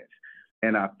defense.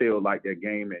 And I feel like that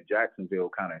game in Jacksonville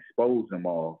kind of exposed them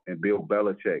all, and Bill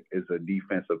Belichick is a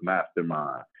defensive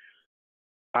mastermind.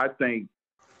 I think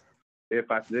if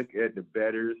I look at the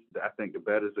bettors, I think the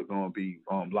bettors are going to be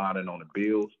lining on the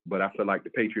Bills, but I feel like the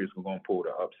Patriots are going to pull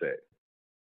the upset.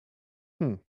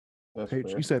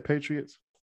 You said Patriots?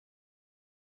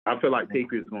 I feel like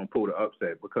Patriots are going to pull the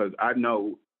upset because I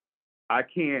know I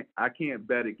can't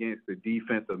bet against the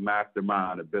defensive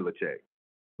mastermind of Belichick.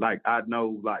 Like I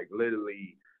know, like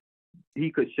literally,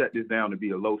 he could shut this down to be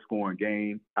a low-scoring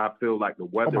game. I feel like the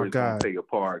weather is going to play a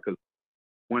part because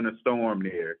winter storm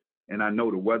there. And I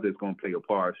know the weather is going to play a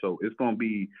part, so it's going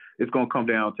to come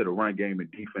down to the run game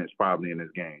and defense probably in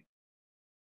this game.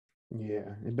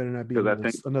 Yeah, it better not be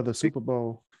another Super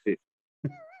Bowl.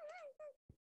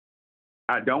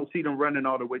 I don't see them running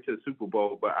all the way to the Super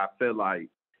Bowl, but I feel like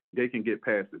they can get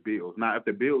past the Bills. Now, if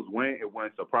the Bills win, it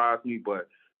wouldn't surprise me, but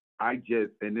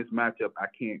in this matchup, I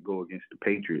can't go against the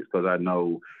Patriots because I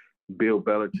know Bill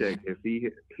Belichick, if he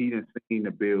done seen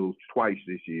the Bills twice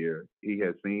this year, he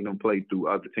has seen them play through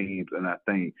other teams, and I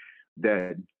think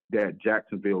that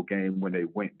Jacksonville game when they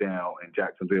went down and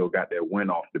Jacksonville got their win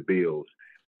off the Bills,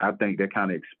 I think that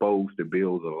kind of exposed the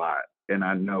Bills a lot. And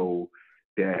I know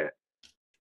that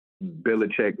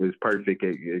Belichick is perfect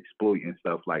at exploiting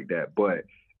stuff like that, but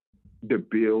the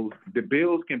Bills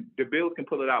can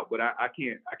pull it out, but I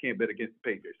can't bet against the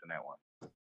Patriots in that one.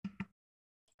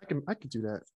 I can do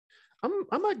that. I'm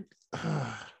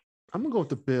gonna go with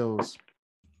the Bills.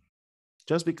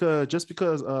 Just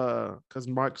because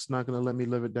Mark's not gonna let me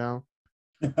live it down.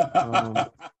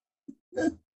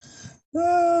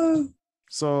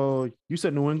 So you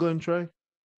said New England, Trey?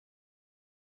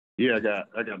 Yeah,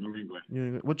 I got New England.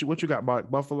 Yeah, what you got,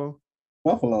 Mark? Buffalo?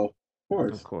 Buffalo, of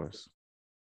course. Of course.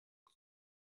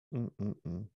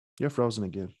 You're frozen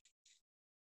again.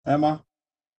 Am I?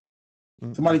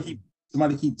 Somebody keep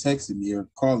texting me or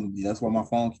calling me. That's why my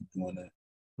phone keeps doing that.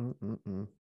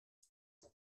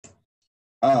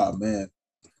 Oh man.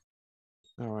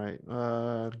 All right.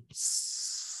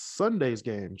 Sunday's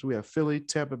games. We have Philly,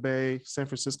 Tampa Bay, San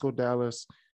Francisco, Dallas,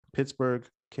 Pittsburgh,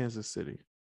 Kansas City.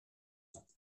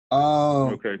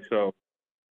 Okay, so.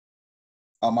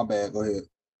 Oh, my bad. Go ahead.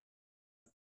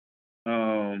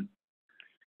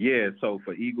 Yeah, so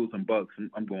for Eagles and Bucks,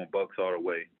 I'm going Bucks all the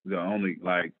way. The only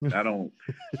I don't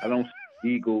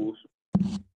Eagles.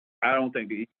 I don't think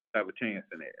the Eagles have a chance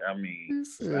in it. I mean,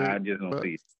 I just don't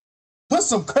see it. Put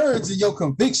some courage in your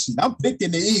conviction. I'm picking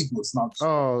the Eagles. No,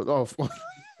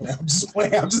 I'm just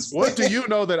playing. What do you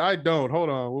know that I don't? Hold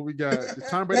on. What we got? Is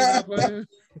Tom Brady not playing?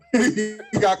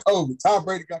 He got COVID. Tom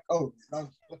Brady got COVID.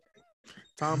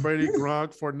 Tom Brady,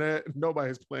 Gronk, Fournette.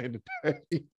 Nobody's playing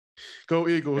today. Go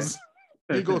Eagles.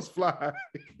 Eagles fly.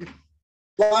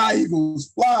 Fly,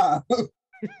 Eagles, fly.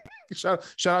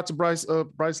 Shout out to Bryce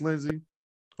Lindsay,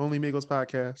 Only Migos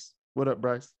podcast. What up,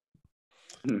 Bryce?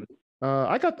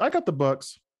 I got the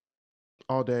Bucks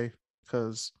all day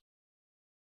because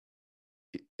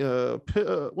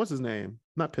what's his name?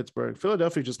 Not Pittsburgh.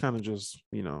 Philadelphia just kind of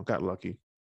got lucky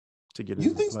to get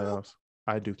into the playoffs. So?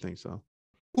 I do think so.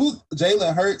 Who?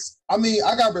 Jalen Hurts? I mean,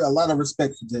 I got a lot of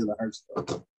respect for Jalen Hurts,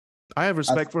 though. I have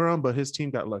respect for him, but his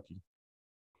team got lucky.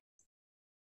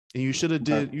 And you should have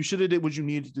did what you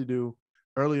needed to do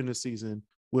early in the season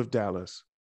with Dallas.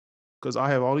 Because I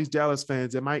have all these Dallas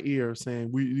fans in my ear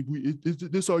saying,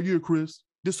 this our year, Chris.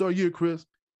 This our year, Chris.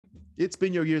 It's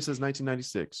been your year since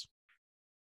 1996.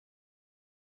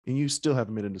 And you still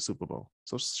haven't been in the Super Bowl.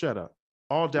 So shut up.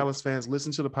 All Dallas fans,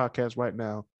 listen to the podcast right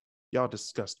now. Y'all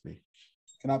disgust me.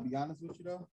 Can I be honest with you,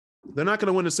 though? They're not going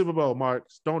to win the Super Bowl, Mark.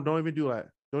 Don't even do that.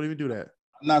 Don't even do that.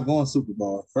 I'm not going Super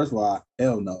Bowl. First of all,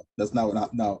 hell no. That's not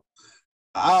what no.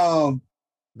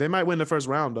 They might win the first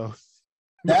round, though.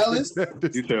 Dallas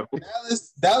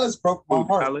broke my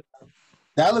heart.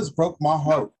 Dallas broke my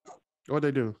heart. What'd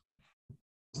they do?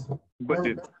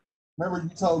 Remember you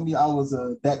told me I was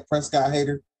a Dak Prescott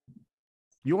hater?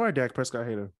 You are a Dak Prescott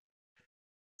hater.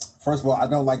 First of all, I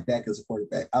don't like Dak as a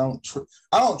quarterback. I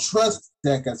don't trust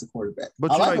Dak as a quarterback.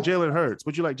 But you like Jalen Hurts.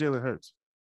 But you like Jalen Hurts.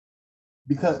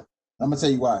 Because I'm gonna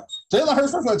tell you why. Jalen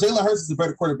Hurts is a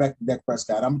better quarterback than Dak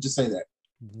Prescott. I'm gonna just say that.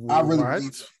 What? I really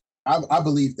believe that. I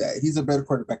believe that. He's a better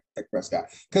quarterback than Dak Prescott.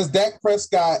 Because Dak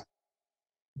Prescott,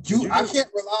 I can't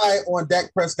rely on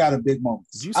Dak Prescott in big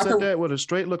moments. You said that with a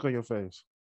straight look on your face.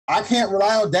 I can't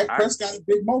rely on Dak Prescott in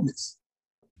big moments.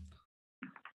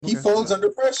 He folds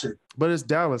under pressure. But it's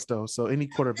Dallas, though, so any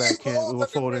quarterback will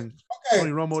fold in. Okay.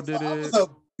 Tony Romo did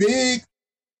it.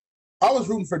 I was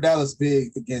rooting for Dallas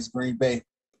big against Green Bay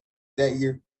that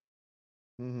year.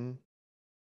 Mm-hmm.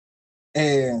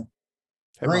 And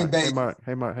Green Bay.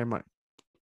 Hey, Mark.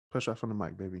 Push off from the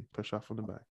mic, baby. Push off from the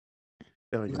mic.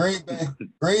 There we go.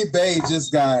 Green Bay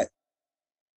just got.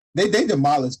 They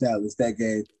demolished Dallas that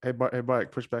game. Hey,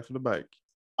 Mike, push back from the mic.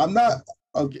 I'm not.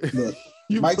 Look,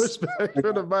 you pushed back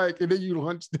from the mic and then you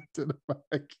launched into the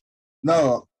mic.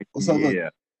 No, so look,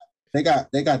 they got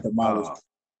demolished.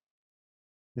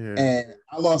 Yeah. And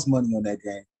I lost money on that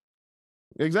game.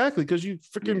 Exactly, because you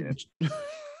freaking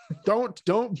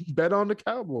don't bet on the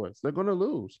Cowboys. They're gonna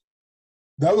lose.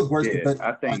 That was worse than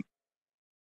I think.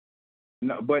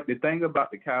 No, but the thing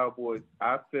about the Cowboys,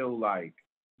 I feel like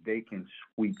they can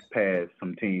squeak past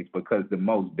some teams because the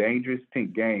most dangerous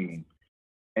game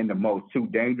and the two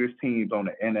dangerous teams on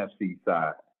the NFC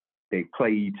side, they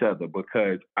play each other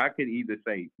because I could either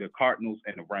say the Cardinals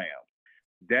and the Rams.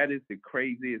 That is the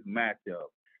craziest matchup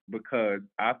because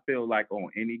I feel like on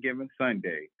any given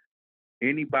Sunday,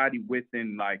 anybody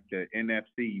within like the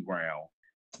NFC round,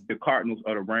 the Cardinals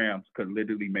or the Rams could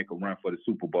literally make a run for the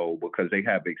Super Bowl because they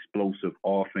have explosive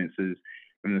offenses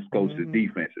and explosive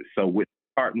defenses. So with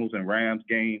Cardinals and Rams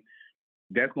game,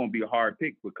 that's going to be a hard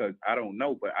pick because I don't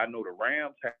know, but I know the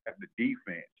Rams have the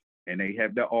defense and they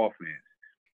have the offense.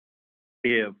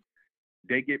 If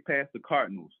they get past the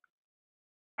Cardinals,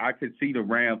 I could see the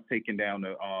Rams taking down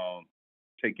the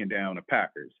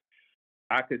Packers.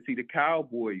 I could see the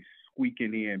Cowboys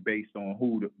squeaking in based on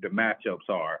who the matchups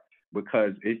are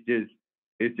because it's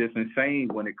just insane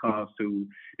when it comes to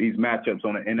these matchups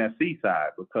on the NFC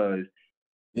side because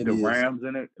if the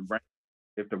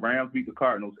Rams beat the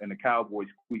Cardinals and the Cowboys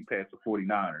squeak past the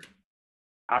 49ers,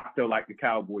 I feel like the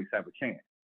Cowboys have a chance.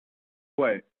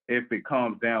 But if it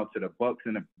comes down to the Bucks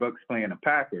and the Bucks playing the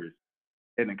Packers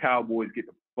and the Cowboys get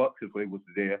the Bucks if they was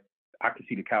there, I could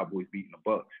see the Cowboys beating the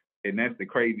Bucks. And that's the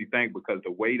crazy thing because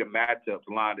the way the matchups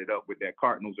lined it up with that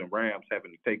Cardinals and Rams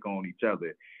having to take on each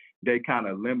other, they kind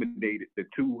of eliminated the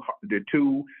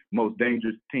two most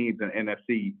dangerous teams in the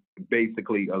NFC,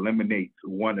 basically eliminates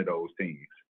one of those teams.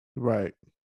 Right.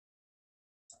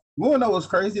 You want to know what's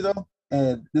crazy, though?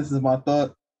 And this is my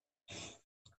thought.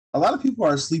 A lot of people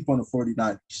are asleep on the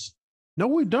 49ers. No,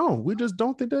 we don't. We just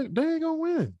don't think they ain't going to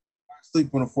win.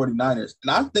 Sleep on the 49ers. And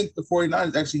I think the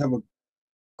 49ers actually have a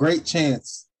great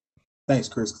chance. Thanks,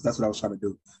 Chris, because that's what I was trying to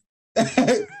do.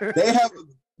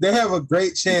 they have a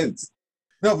great chance.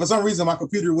 No, for some reason, my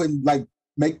computer wouldn't like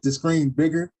make the screen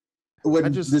bigger. It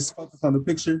wouldn't just focus on the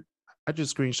picture. I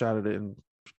just screenshotted it and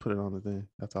put it on the thing.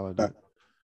 That's all I did.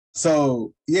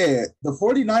 So, yeah, the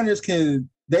 49ers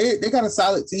they got a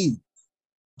solid team.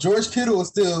 George Kittle is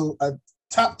still a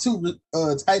top 2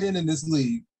 tight end in this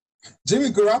league. Jimmy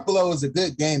Garoppolo is a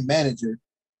good game manager.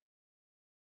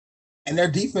 And their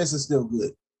defense is still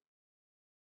good.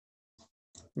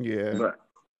 Yeah. But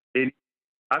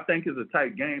I think it's a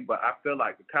tight game, but I feel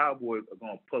like the Cowboys are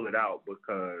going to pull it out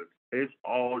because it's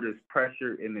all this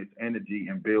pressure and this energy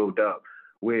and build up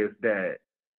with that.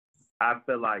 I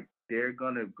feel like they're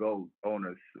going to go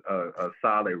on a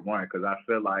solid run because I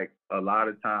feel like a lot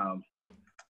of times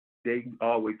they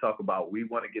always talk about we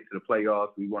want to get to the playoffs,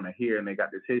 we want to hear, and they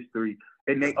got this history,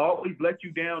 and they always let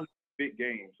you down in big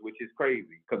games, which is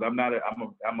crazy because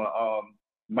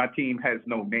my team has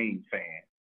no name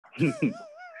fan.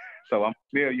 So I'm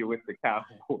familiar with the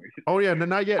Cowboys. Oh yeah,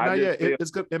 not yet. It's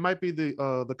good. It might be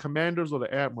the Commanders or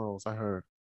the Admirals. I heard.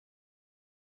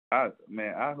 I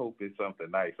hope it's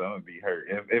something nice. I'm gonna be hurt.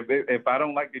 If I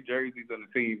don't like the jerseys and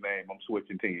the team name, I'm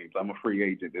switching teams. I'm a free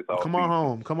agent. This all. Come on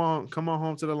home. Come on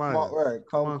home to the Lions.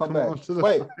 Come back.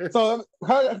 Wait. So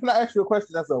can I ask you a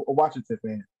question? That's a Washington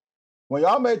fan. When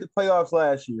y'all made the playoffs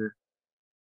last year,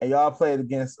 and y'all played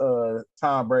against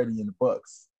Tom Brady and the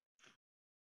Bucks,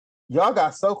 y'all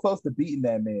got so close to beating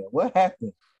that man. What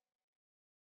happened?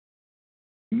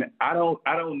 I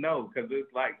don't know because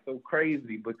it's like so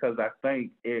crazy because I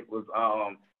think it was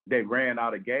they ran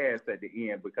out of gas at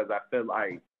the end because I feel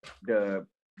like the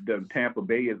Tampa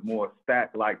Bay is more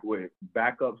stacked like with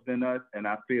backups than us, and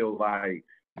I feel like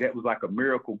that was like a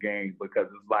miracle game because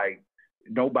it's like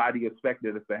nobody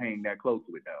expected us to hang that close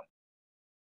with them.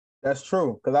 That's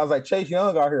true because I was like Chase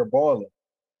Young out here balling.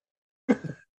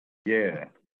 Yeah.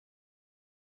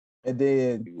 And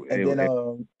then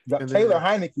Taylor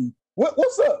Heineke.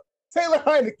 What's up? Taylor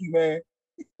Heineke, man.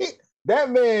 That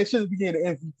man should be getting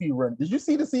an MVP run. Did you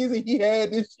see the season he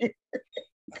had this year?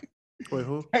 Wait,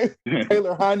 who?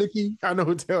 Taylor Heineke. I know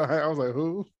who Taylor Heineke. I was like,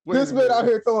 who? This man out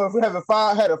here had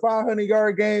a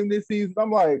 500-yard game this season. I'm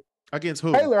like, against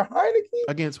who? Taylor Heineke?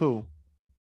 Against who?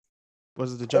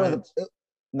 Was it the Giants?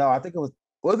 No, I think it was.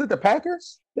 Was it the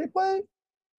Packers they played?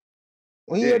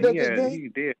 When he had that game? He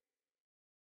did.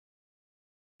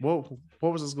 What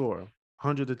was the score?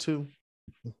 100-2?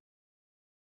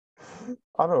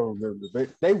 I don't remember.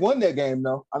 They won that game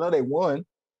though. I know they won.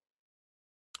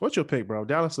 What's your pick, bro?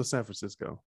 Dallas or San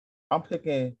Francisco? I'm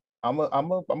picking. I'm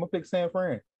a pick San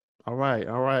Fran. All right.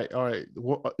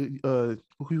 Who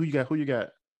you got?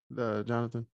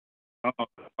 Jonathan.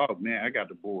 Oh man, I got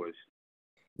the boys.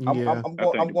 I'm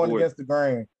going against the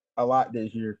grain a lot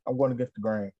this year. I'm going against the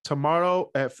grain.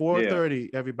 Tomorrow at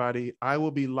 4:30, everybody. I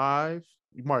will be live.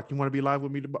 Mark, you want to be live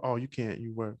with me? Oh, you can't.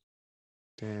 You work.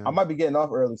 Damn. I might be getting off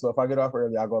early, so if I get off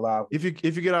early, I'll go live. If you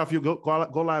get off, you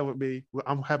go live with me.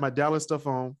 I'm have my Dallas stuff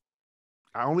on.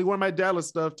 I only want my Dallas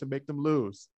stuff to make them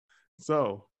lose.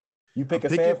 So you picking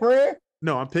San Fran?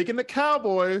 No, I'm picking the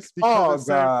Cowboys because it's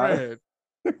San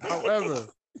Fran. However,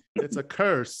 it's a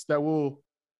curse that will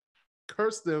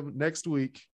curse them next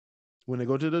week when they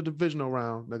go to the divisional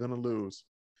round. They're gonna lose,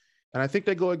 and I think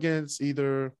they go against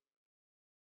either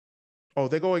Oh,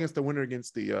 they go against the winner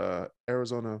against the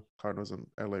Arizona Cardinals and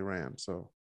LA Rams. So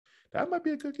that might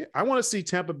be a good game. I want to see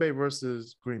Tampa Bay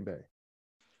versus Green Bay.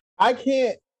 I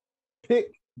can't pick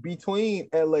between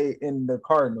LA and the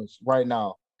Cardinals right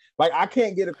now. Like I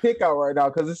can't get a pick out right now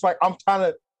because it's like I'm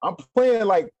playing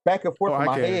like back and forth in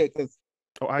my head because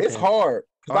it's hard.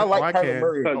 Because I like Kyler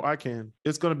Murray. Oh, I can.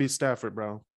 It's gonna be Stafford,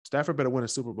 bro. Stafford better win a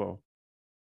Super Bowl.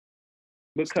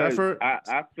 Because Stafford,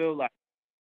 I feel like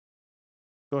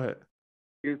go ahead.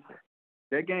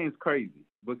 That game's crazy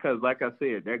because, like I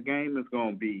said, that game is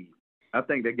gonna be. I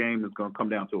think that game is gonna come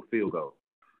down to a field goal.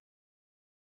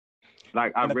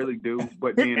 Like I really do,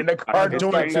 but then and the Cardinals a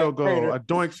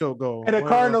doink field goal, and the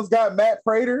Cardinals got Matt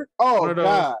Prater. Oh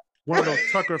God, one of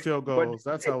those Tucker field goals.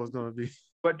 That's how it's gonna be.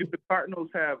 But do the Cardinals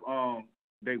have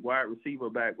their wide receiver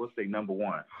back? What's their number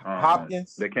one?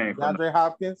 Hopkins. They came from DeAndre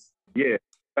Hopkins. Yeah,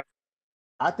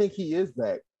 I think he is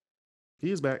back.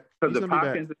 He is back. Because the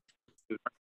Hopkins.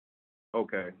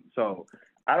 Okay, so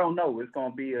I don't know. It's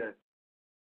gonna be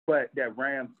but that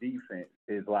Rams defense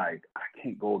is like I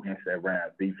can't go against that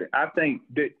Rams defense. I think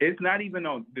that it's not even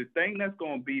on the thing that's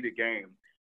gonna be the game.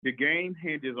 The game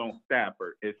hinges on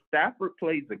Stafford. If Stafford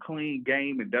plays a clean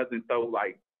game and doesn't throw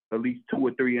like at least 2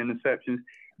 or 3 interceptions,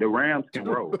 the Rams can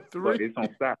roll. But it's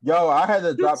on Stafford. Yo, I had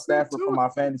to drop Stafford from my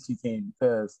fantasy team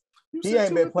because he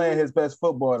ain't been playing his best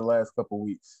football the last couple of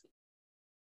weeks.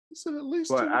 He said at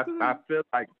least. But I feel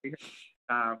like they had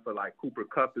time for like Cooper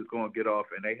Kupp is going to get off,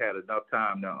 and they had enough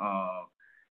time to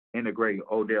integrate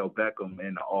Odell Beckham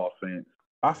in the offense.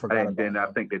 I forgot. And then I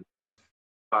think they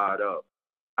fired up.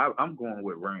 I'm going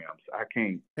with Rams. I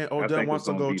can't. And Odell wants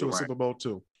to go to a Super Bowl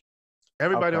too.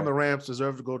 Everybody on the Rams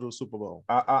deserves to go to a Super Bowl.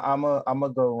 I'm a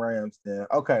go Rams then.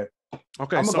 Okay.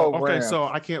 So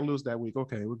I can't lose that week.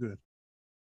 Okay, we're good.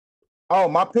 Oh,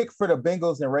 my pick for the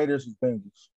Bengals and Raiders is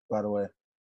Bengals, by the way.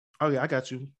 Oh yeah, I got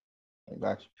you.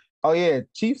 Oh yeah,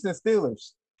 Chiefs and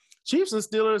Steelers. Chiefs and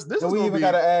Steelers. This is we even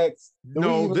gotta ask.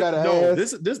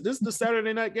 This is the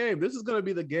Saturday night game. This is gonna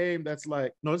be the game that's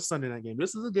like it's a Sunday night game.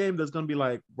 This is a game that's gonna be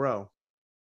like, bro.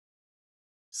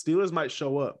 Steelers might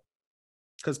show up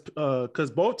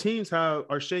because both teams are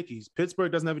shakies.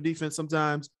 Pittsburgh doesn't have a defense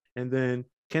sometimes, and then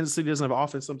Kansas City doesn't have an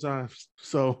offense sometimes.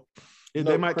 So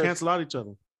they might cancel out each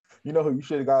other. You know who you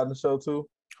should have got on the show too?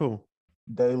 Who?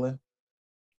 Dalen.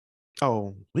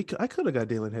 Oh, I could have got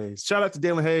Dalen Hayes. Shout out to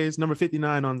Dalen Hayes, number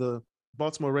 59 on the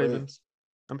Baltimore Ravens.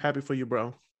 I'm happy for you,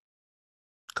 bro.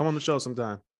 Come on the show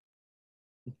sometime.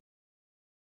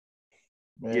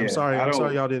 Man, I'm sorry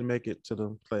y'all didn't make it to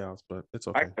the playoffs, but it's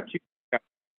okay.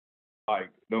 Ben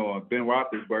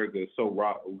Roethlisberger is so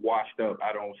washed up.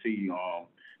 I don't see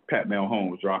Pat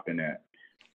Mahomes dropping that.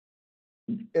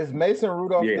 Is Mason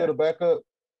Rudolph still the backup?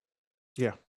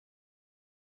 Yeah.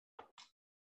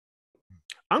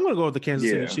 I'm gonna go with the Kansas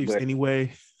City Chiefs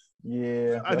anyway.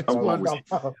 Yeah, I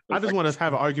just want to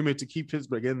have an argument to keep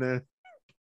Pittsburgh in there,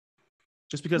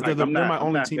 just because they're my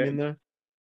only team in there.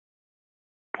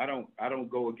 I don't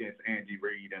go against Andy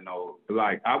Reid and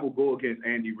I will go against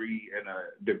Andy Reid in a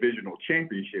divisional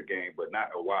championship game, but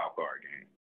not a wild card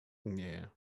game. Yeah.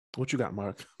 What you got,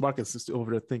 Mark? Mark is just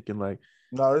over there thinking like,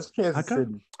 no, it's Kansas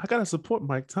City. I gotta support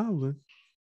Mike Tomlin.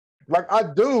 Like I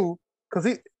do, because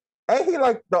ain't he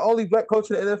like the only black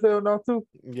coach in the NFL now too?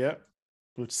 Yeah,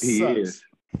 which he sucks. is.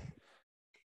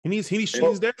 He's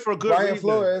there for a good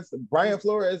reason. Brian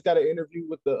Flores got an interview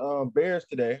with the Bears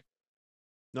today.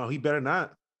 No, he better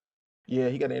not. Yeah,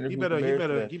 he got an interview. With the Bears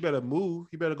today. He better move.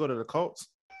 He better go to the Colts.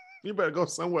 He better go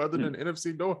somewhere other than the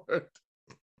NFC North.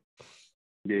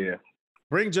 Yeah.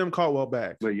 Bring Jim Caldwell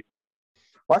back.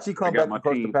 Watch he come back and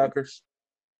coach the Packers.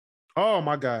 Oh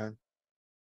my God.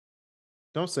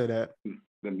 Don't say that.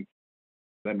 Let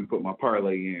me put my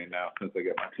parlay in now since I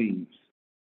got my teams.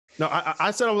 No,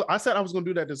 I said I was gonna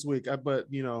do that this week,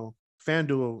 but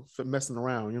FanDuel for messing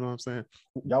around. You know what I'm saying?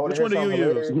 Which one do you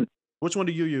use? Which one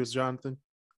do you use, Jonathan?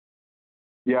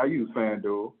 Yeah, I use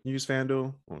FanDuel. You use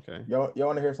FanDuel? Okay. Y'all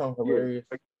want to hear something hilarious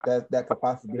that could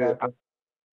possibly happen?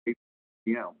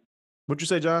 Yeah. What'd you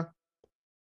say, John?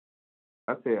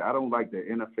 I said I don't like the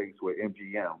interface with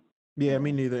MGM. Yeah,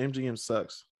 me neither. MGM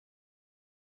sucks.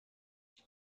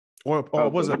 Or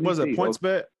was it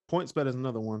PointsBet? PointsBet is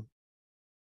another one.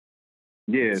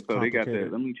 Yeah, so they got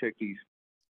that. Let me check these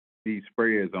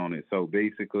spreads on it. So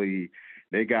basically,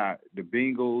 they got the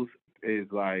Bengals is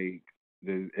like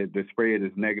the spread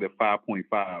is negative 5.5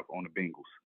 on the Bengals.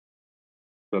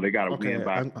 So they got to win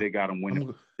by. They got them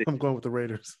winning. I'm going with the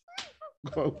Raiders.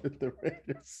 Going with the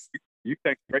Raiders. You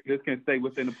think Raiders can stay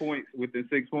within the points, within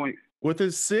 6 points?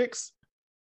 Within 6?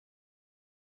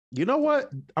 You know what?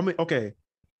 I mean, okay.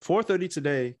 4:30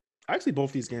 today. Actually,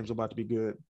 both these games are about to be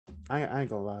good. I ain't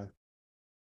gonna lie.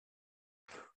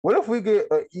 What if we get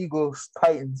an Eagles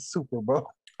Titans Super Bowl?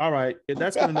 All right,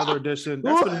 that's been another edition.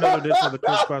 That's been another edition of the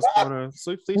Crisscross Corner.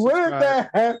 So please what subscribe. if that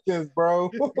happens, bro?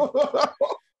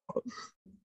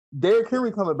 Derrick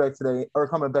Henry coming back today or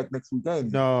coming back next week? Ain't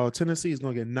he? No, Tennessee is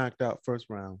gonna get knocked out first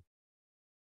round.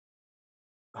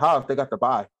 How if they got the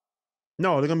bye?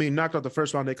 No, they're gonna be knocked out the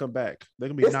first round. They come back. They're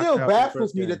gonna be. It knocked still out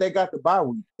baffles me that they got the bye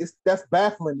week. That's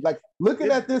baffling. Like looking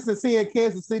at this and seeing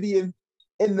Kansas City in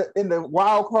the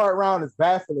wild card round is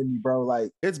baffling me, bro.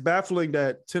 Like it's baffling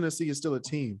that Tennessee is still a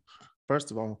team,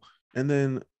 first of all, and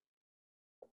then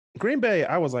Green Bay.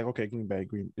 I was like, okay, Green Bay.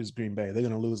 They're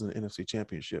gonna lose in the NFC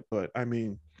Championship, but I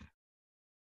mean,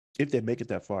 if they make it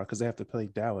that far, because they have to play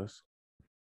Dallas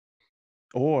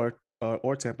or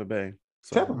Tampa Bay.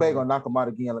 So, Tampa Bay gonna knock them out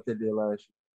again like they did last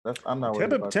year. I'm not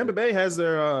worried about Tampa Bay has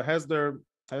their Did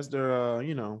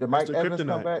Mike Evans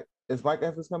come back? Is Mike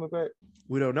Evans coming back?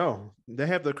 We don't know. They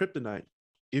have the kryptonite.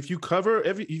 If you cover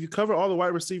all the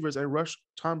wide receivers and rush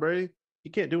Tom Brady,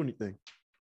 he can't do anything.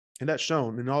 And that's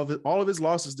shown in all of his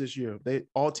losses this year.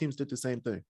 All teams did the same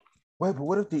thing. Wait, but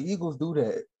what if the Eagles do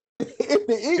that? If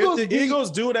the Eagles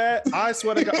do that, I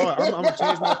swear to God, I'm gonna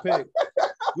change my pick.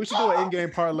 We should do an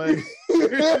in-game parlay. Yo,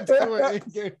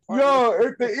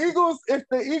 if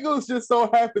the Eagles just so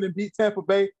happen to beat Tampa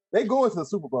Bay, they go into the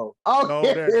Super Bowl.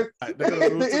 If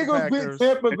the Eagles beat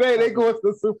Tampa Bay, they go into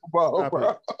the Super Bowl,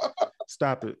 bro.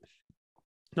 Stop it.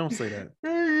 Don't say that.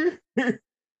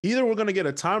 Either we're gonna get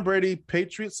a Tom Brady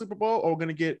Patriots Super Bowl or we're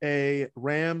gonna get a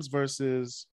Rams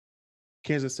versus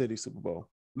Kansas City Super Bowl.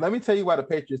 Let me tell you why the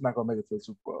Patriots not gonna make it to the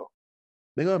Super Bowl.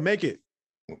 They're gonna make it.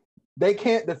 They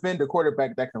can't defend a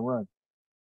quarterback that can run.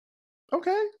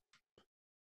 Okay.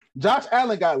 Josh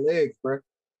Allen got legs, bro.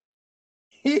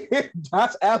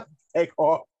 Josh Allen take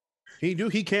off. He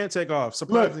can take off,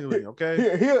 surprisingly.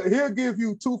 Okay. He'll give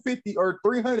you 250 or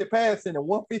 300 passing and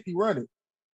 150 running.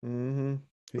 Mm-hmm.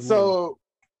 So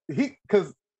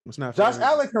because Josh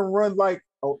Allen can run like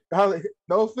no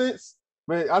offense,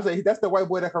 but I say that's the white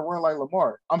boy that can run like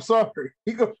Lamar. I'm sorry,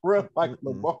 he can run like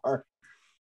Lamar.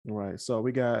 Right. So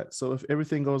if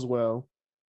everything goes well,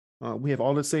 we have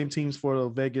all the same teams for the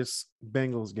Vegas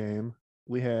Bengals game.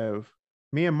 We have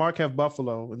me and Mark have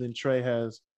Buffalo, and then Trey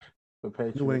has the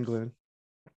Patriots. New England.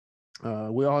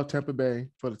 We all have Tampa Bay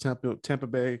for the Tampa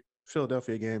Bay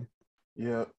Philadelphia game.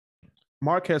 Yeah.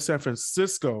 Mark has San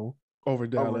Francisco over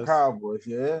Dallas. Over Cowboys,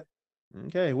 yeah.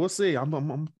 Okay, we'll see. I'm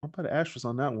put an asterisk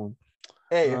on that one.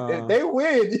 Hey, if they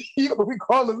win, you gonna be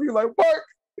calling me like, Mark,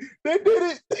 they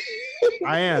did it.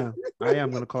 I am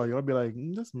gonna call you. I'll be like,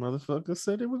 this motherfucker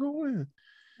said they were gonna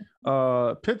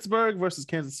win. Pittsburgh versus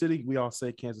Kansas City. We all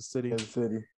say Kansas City.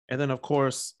 And then of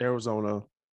course Arizona.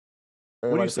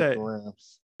 What do you say?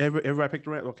 Rams. Everybody picked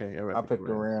the Rams? Okay, I picked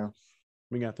the Rams.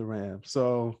 We got the Rams.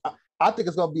 So I think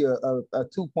it's gonna be a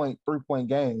 2-point, 3-point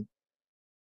game,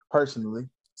 personally.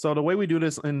 So the way we do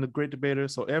this in the Great Debater,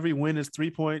 so every win is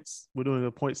 3 points. We're doing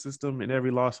a point system, and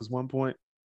every loss is 1 point.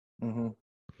 Mm-hmm.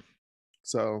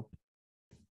 So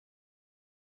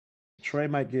Trey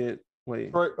might get.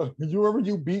 Wait, Trey, you remember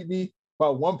you beat me by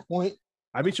 1 point?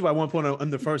 I beat you by 1 point in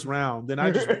the first round. Then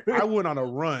I went on a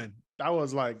run. I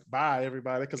was like, bye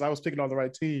everybody, because I was picking all the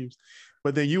right teams.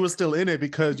 But then you were still in it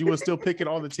because you were still picking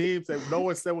all the teams that no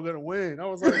one said were gonna win. I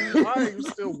was like, why are you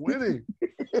still winning?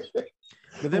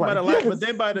 But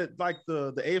then by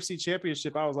the AFC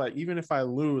Championship, I was like, even if I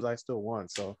lose, I still won.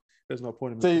 So there's no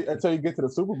point in until you get to the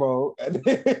Super Bowl.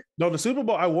 No, the Super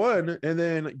Bowl I won, and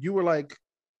then you were like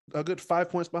a good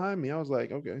 5 points behind me. I was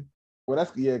like, okay. Well,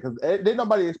 that's because didn't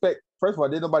nobody expect. First of all,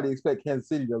 didn't nobody expect Kansas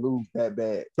City to lose that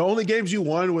bad? The only games you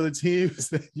won were the teams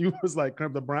that you was like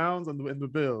the Browns and the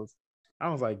Bills. I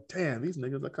was like, damn, these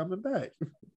niggas are coming back.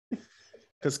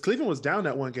 Because Cleveland was down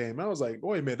that one game. I was like,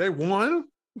 wait a minute, they won.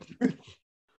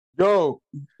 Yo,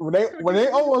 when they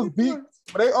almost beat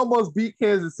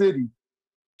Kansas City,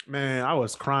 man, I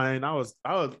was crying.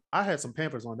 I had some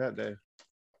Pampers on that day.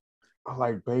 I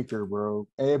like Baker, bro.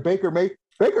 And Baker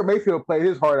Mayfield played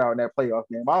his heart out in that playoff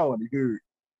game. I don't want to hear it.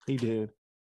 He did.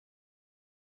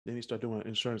 Then he started doing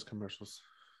insurance commercials.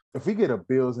 If we would have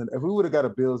got a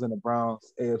Bills and the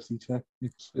Browns AFC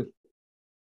Championship,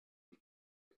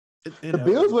 the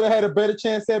Bills would have had a better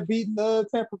chance at beating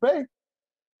Tampa Bay.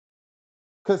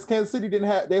 Because Kansas City didn't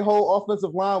have their whole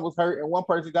offensive line was hurt and one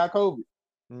person got COVID.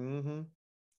 Mm-hmm.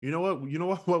 You know what?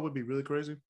 What would be really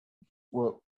crazy?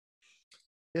 Well,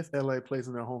 if LA plays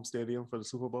in their home stadium for the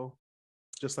Super Bowl,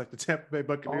 just like the Tampa Bay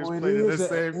Buccaneers played in the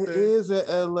same thing. It is at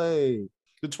LA.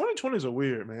 The 2020s are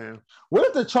weird, man. What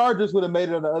if the Chargers would have made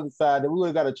it on the other side? Then we would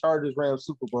have got a Chargers-Rams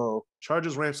Super Bowl.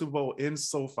 Chargers-Rams Super Bowl in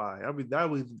SoFi. That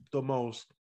would be the most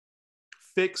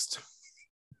fixed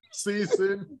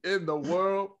season in the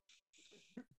world.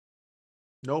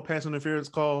 No pass interference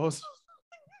calls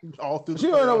all through the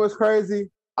You don't know playoffs. what's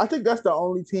crazy? I think that's the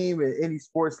only team in any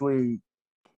sports league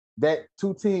that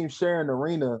two teams share an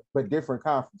arena but different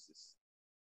conferences.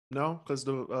 No, because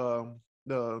the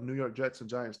New York Jets and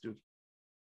Giants do.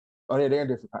 Oh, yeah, they're in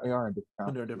different. They are in different And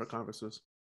conferences. they're different conferences.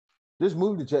 Just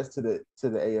move the Jets to the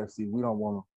AFC. We don't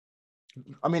want them.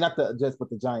 I mean, not the Jets, but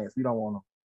the Giants. We don't want them.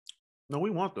 No, we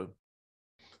want them.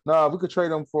 No, we could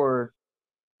trade them for.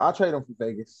 I'll trade them for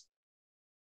Vegas.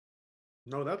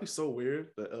 No, that'd be so weird.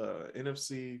 The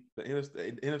NFC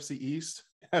East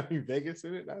having Vegas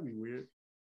in it. That'd be weird.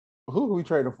 Who we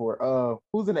trade them for?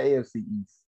 Who's in the AFC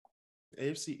East? The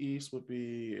AFC East would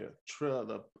be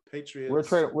the Patriots. We're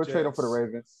trading for the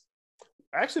Ravens.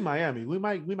 Actually, Miami. We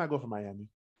might go for Miami.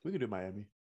 We could do Miami.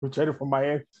 We're trading for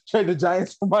Miami. Trade the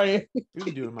Giants for Miami. We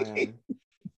can do it Miami.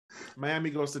 Miami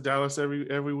goes to Dallas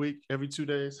every week, every 2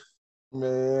 days.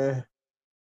 Man,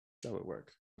 that would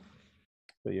work.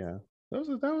 But yeah, that's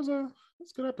a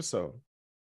good episode.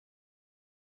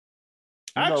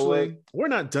 Actually, we're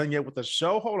not done yet with the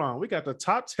show. Hold on, we got the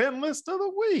top 10 list of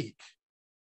the week.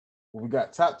 We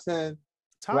got top 10.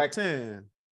 Top 10.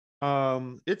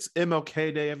 It's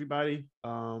MLK Day, everybody.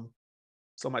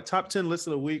 So my top 10 list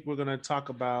of the week, we're going to talk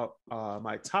about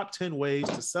my top 10 ways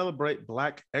to celebrate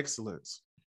Black excellence.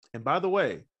 And by the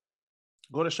way,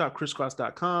 go to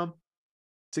shopcrisscross.com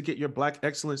to get your Black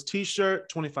excellence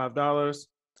t-shirt, $25.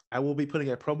 I will be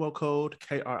putting a promo code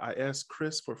KRIS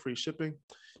Chris for free shipping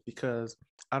because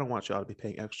I don't want y'all to be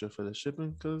paying extra for the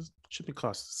shipping because shipping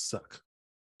costs suck.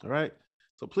 All right.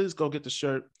 So please go get the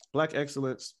shirt, Black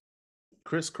excellence,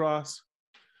 Crisscross,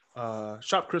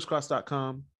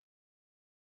 shopcrisscross.com.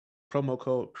 Promo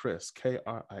code Chris,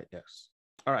 KRIS.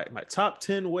 All right, my top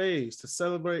 10 ways to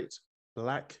celebrate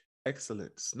Black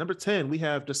excellence. Number 10, we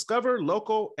have discover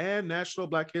local and national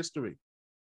Black history.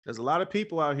 There's a lot of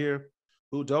people out here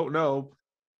who don't know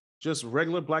just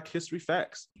regular Black history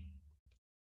facts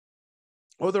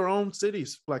or their own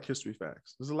cities' Black history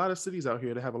facts. There's a lot of cities out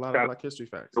here that have a lot of Black history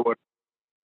facts.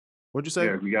 What'd you say?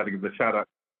 Yeah, we got to give a shout out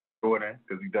to Jordan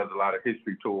because he does a lot of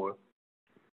history tours.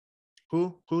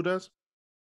 Who does?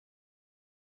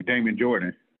 Damon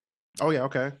Jordan. Oh yeah,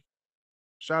 okay.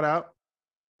 Shout out.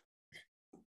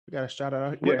 We got a shout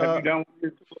out. Yeah, have you done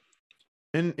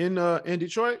one in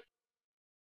Detroit?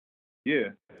 Yeah.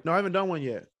 No, I haven't done one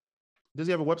yet. Does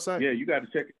he have a website? Yeah, you got to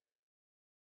check it.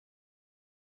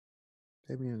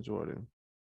 Damian Jordan.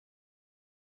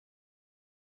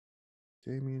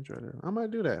 I might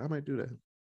do that.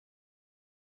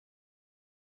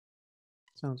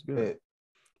 Sounds good.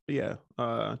 Yeah.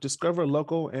 Discover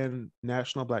local and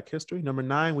national Black history. Number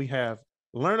 9, we have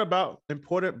learn about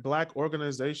important Black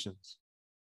organizations.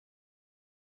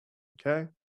 Okay.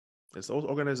 It's those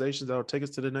organizations that will take us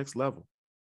to the next level.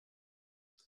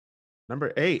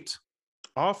 Number 8,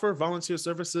 offer volunteer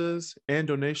services and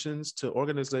donations to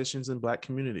organizations in Black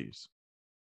communities.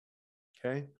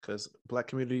 Okay, because Black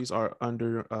communities are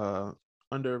underdeveloped,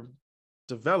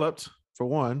 for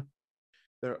one.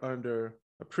 They're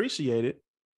underappreciated.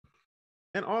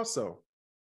 And also,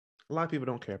 a lot of people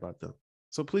don't care about them.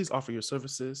 So please offer your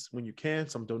services when you can,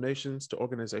 some donations to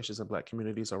organizations in Black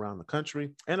communities around the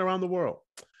country and around the world.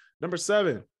 Number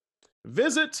 7,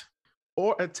 visit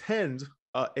or attend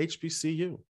a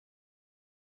HBCU.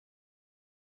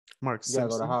 Mark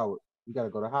Simpson. You gotta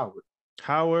go to Howard.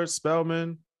 Howard,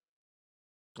 Spelman,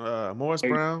 Morris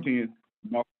Brown.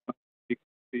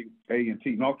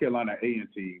 A&T, North Carolina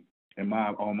A&T, and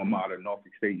my alma mater,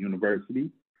 Norfolk State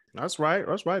University. That's right.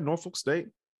 Norfolk State.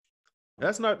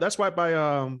 That's right by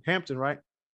Hampton, right?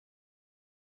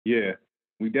 Yeah,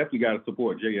 we definitely got to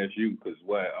support JSU because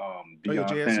what Deion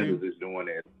Sanders is doing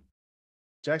there.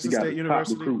 Jackson State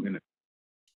University.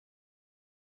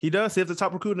 He does. He has the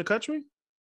top recruit in the country.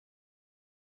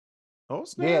 Oh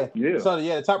snap! Yeah. So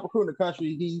the top recruit in the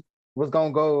country. He was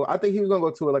gonna go. I think he was gonna go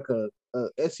to a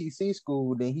SEC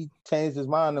school. Then he changed his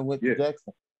mind and went to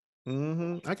Jackson.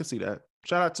 Mm-hmm. I can see that.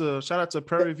 Shout out to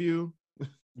Prairie View.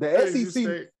 The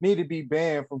SEC need to be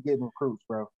banned from getting recruits,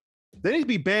 bro. They need to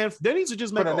be banned. They need to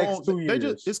just make the next 2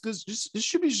 years. It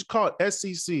should be called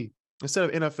SEC instead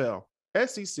of NFL.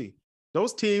 SEC.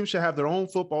 Those teams should have their own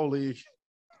football league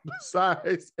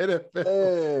besides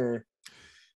NFL.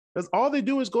 Because all they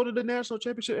do is go to the national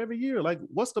championship every year. Like,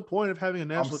 what's the point of having a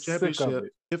national championship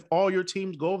if all your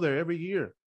teams go there every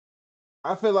year?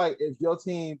 I feel like if your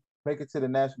team make it to the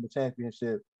national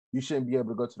championship, you shouldn't be able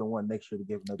to go to the one next year to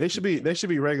give them. They should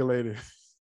be regulated.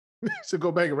 They should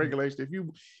go back in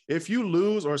regulation. If you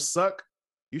lose or suck,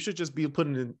 you should just be put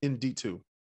in D2.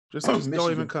 Just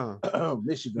don't even come.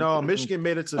 Michigan. No, Michigan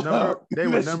made it to number. They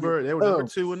were number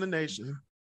 2 in the nation.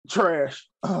 Trash.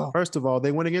 First of all,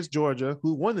 they went against Georgia,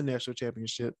 who won the national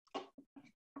championship.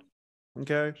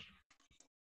 Okay.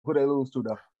 Who they lose to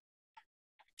though?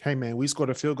 Hey man, we scored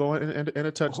a field goal and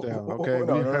a touchdown. Okay,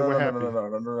 No, we're happy.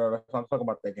 No. I'm talking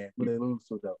about that game. Who they lose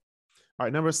to though? All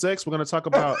right, number 6, we're going to talk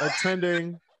about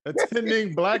attending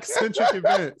Black-centric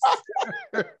events.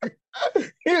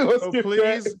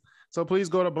 So please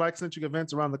go to Black-centric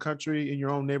events around the country, in your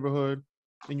own neighborhood,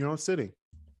 in your own city.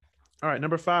 All right,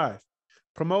 number 5,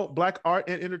 promote Black art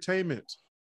and entertainment.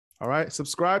 All right,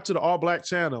 subscribe to the All Black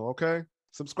channel, okay?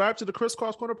 Subscribe to the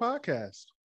Crisscross Corner podcast.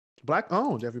 Black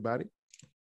owned, everybody.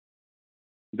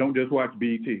 Don't just watch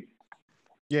BET.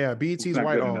 Yeah, BET's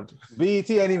white owned. BET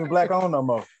ain't even Black owned no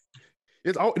more.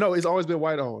 It's always been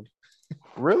white owned.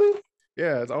 Really?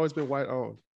 Yeah, it's always been white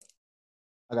owned.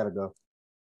 I gotta go.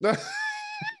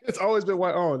 It's always been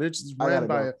white owned. It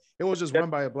was just run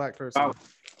by a Black person.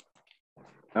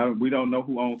 We don't know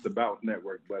who owns the Bounce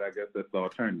Network, but I guess that's the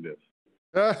alternative.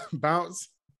 Bounce,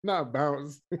 not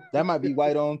Bounce. That might be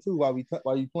white owned too. While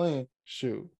you playing?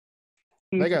 Shoot,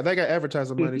 they got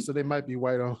advertising money, so they might be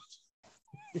white owned.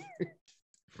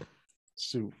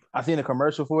 Shoot, I seen a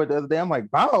commercial for it the other day. I'm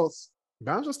like, Bounce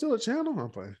is still a channel. I'm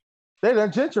playing. They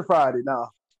done gentrified it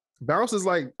now. Bounce is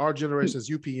like our generation's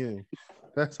UPN.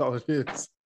 That's all it is.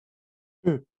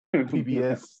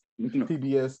 PBS,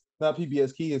 not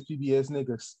PBS kids, PBS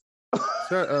niggas.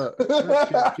 Shut up.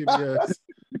 PBS.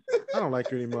 I don't like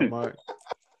you anymore, Mark.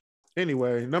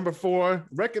 Anyway, number 4,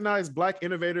 recognize Black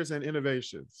innovators and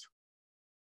innovations.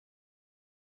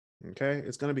 Okay,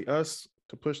 it's going to be us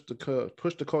to push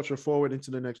the culture forward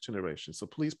into the next generation. So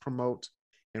please promote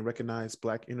and recognize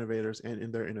Black innovators and in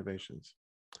their innovations.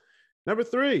 Number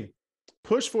 3,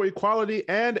 push for equality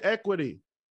and equity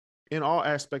in all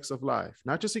aspects of life.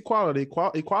 Not just equality.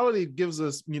 Equality gives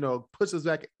us, puts us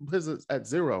at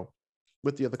zero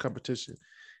with the other competition.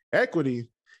 Equity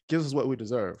gives us what we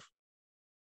deserve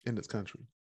in this country.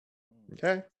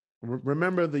 Okay?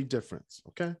 Remember the difference.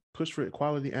 Okay? Push for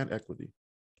equality and equity.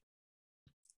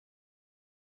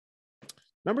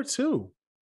 Number 2,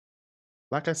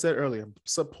 like I said earlier,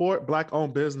 support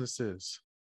Black-owned businesses.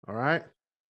 All right?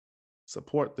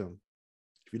 Support them.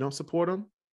 If you don't support them,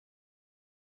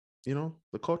 the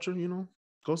culture,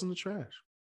 goes in the trash.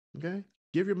 Okay?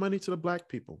 Give your money to the Black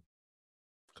people,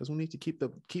 because we need to keep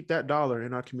that dollar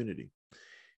in our community.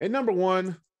 And number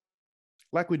 1,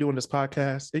 like we do in this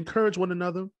podcast, encourage one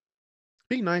another.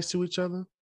 Be nice to each other.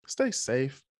 Stay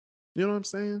safe. You know what I'm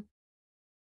saying?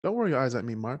 Don't roll your eyes at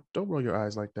me, Mark. Don't roll your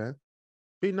eyes like that.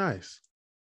 Be nice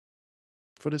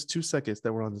for this 2 seconds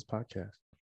that we're on this podcast.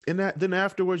 And then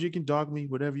afterwards, you can dog me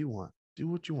whatever you want. Do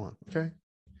what you want, okay?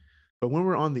 But when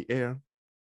we're on the air,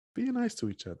 be nice to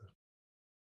each other.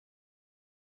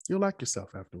 You'll like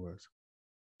yourself afterwards,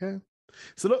 okay?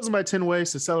 So those are my 10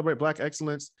 ways to celebrate Black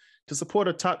excellence. To support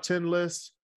a top 10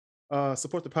 list,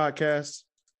 support the podcast,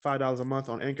 $5 a month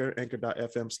on Anchor,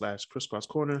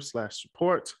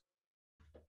 anchor.fm/crisscrosscorner/support.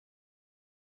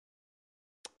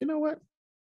 You know what?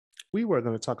 We were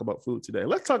going to talk about food today.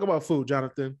 Let's talk about food,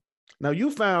 Jonathan. Now,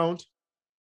 you found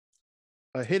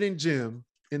a hidden gem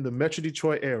in the Metro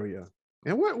Detroit area.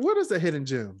 And what is the hidden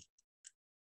gem?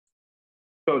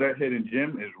 So that hidden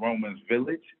gem is Roman's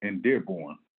Village in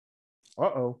Dearborn.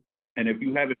 Uh-oh. And if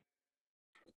you haven't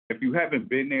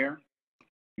been there,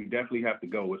 you definitely have to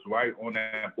go. It's right on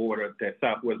that border, that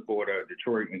southwest border of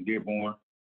Detroit and Dearborn.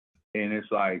 And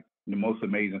it's like the most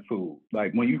amazing food.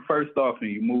 Like when you first off and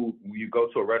you go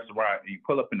to a restaurant and you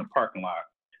pull up in the parking lot,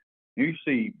 you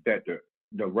see that the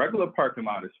regular parking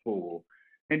lot is full.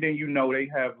 And then they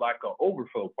have like an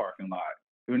overflow parking lot.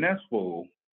 When that's full,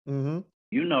 mm-hmm.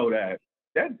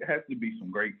 That has to be some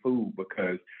great food,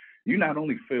 because you not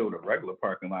only fill the regular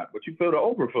parking lot, but you fill the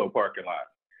overflow parking lot.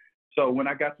 So when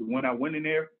I went in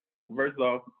there, first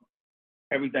off,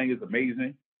 everything is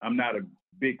amazing. I'm not a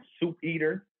big soup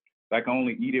eater. Like I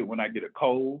only eat it when I get a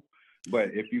cold.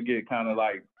 But if you get kind of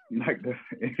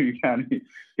if you kind of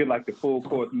get like the full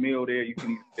course meal there, you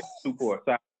can get soup or a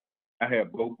side. I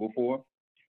had both before.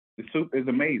 The soup is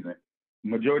amazing.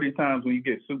 Majority of times when you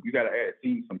get soup, you got to add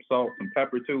some salt, some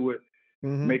pepper to it,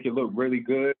 mm-hmm. make it look really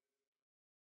good.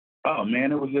 Oh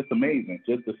man, it was just amazing.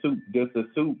 Just the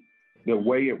soup, the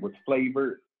way it was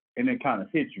flavored, and it kind of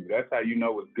hit you. That's how you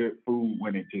know it's good food,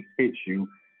 when it just hits you.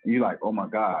 And you're like, oh my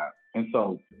God. And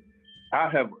so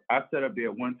I set up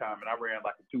there one time and I ran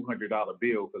like a $200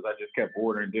 bill, because I just kept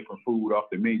ordering different food off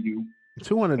the menu.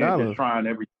 $200. And just trying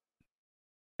everything.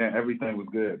 And everything was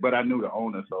good. But I knew the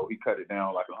owner, so he cut it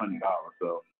down like $100.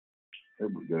 So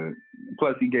It was good.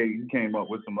 Plus, he came up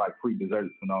with some like free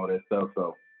desserts and all that stuff.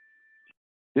 So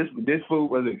this food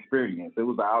was an experience. It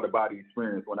was an out of body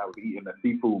experience when I was eating the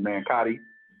seafood manicotti.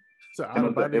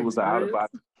 It was an out of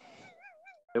body.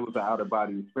 It was an out of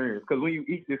body experience because when you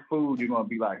eat this food, you're gonna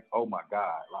be like, oh my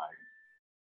god, like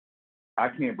I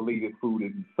can't believe this food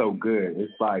is so good.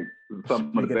 It's like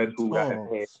some of the best food I have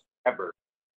had ever.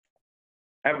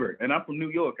 And I'm from New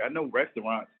York. I know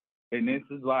restaurants, and this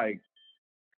is like,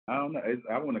 I don't know.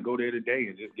 I want to go there today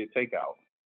and just get takeout.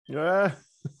 Yeah.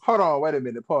 Hold on, wait a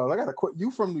minute, Paul. I got to quit.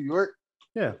 You from New York?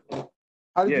 Yeah.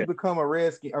 How did you become a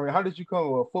Redskin? I mean, how did you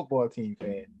become a football team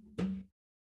fan?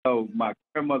 So my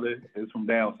grandmother is from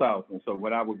down south, and so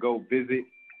when I would go visit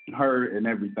her and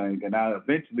everything, and I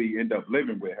eventually end up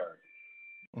living with her,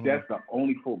 that's the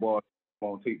only football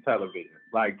on television.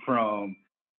 Like from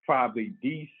probably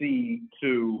DC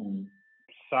to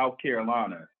South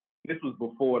Carolina. This was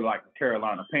before like the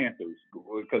Carolina Panthers,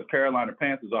 because Carolina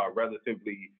Panthers are a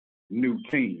relatively new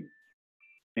team.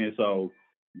 And so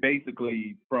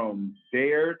basically from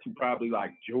there to probably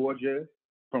like Georgia,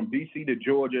 from DC to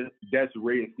Georgia, that's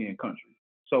Redskin country.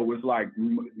 So it's like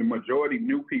the majority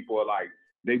new people are like,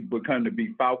 they become to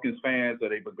be Falcons fans or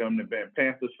they become to be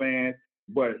Panthers fans.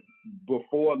 But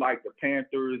before like the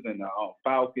Panthers and the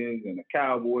Falcons and the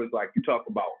Cowboys, like you talk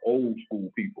about old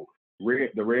school people,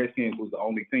 the Redskins was the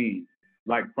only team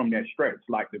like from that stretch.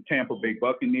 Like the Tampa Bay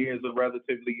Buccaneers are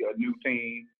relatively a new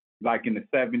team. Like in the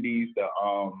 70s,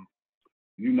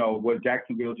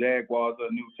 Jacksonville Jaguars are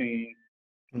a new team.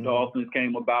 Dolphins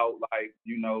came about like,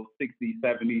 60s,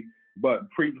 70s. But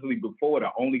previously before,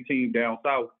 the only team down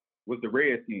south was the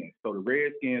Redskins. So the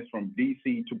Redskins from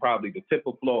DC to probably the tip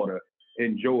of Florida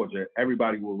in Georgia,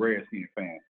 everybody was Redskins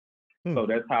fans. So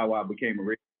that's how I became a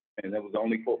Redskins fan. That was the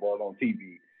only football on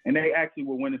TV. And they actually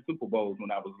were winning Super Bowls when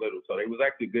I was little. So they was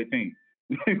actually a good team.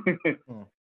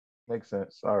 Makes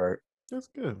sense. All right. That's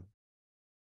good.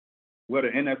 Well, the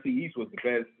NFC East was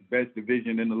the best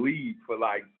division in the league for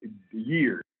like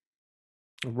years.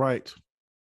 Right.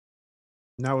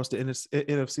 Now it's the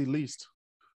NFC least.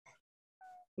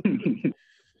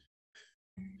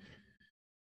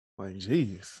 Like,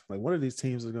 geez, like one of these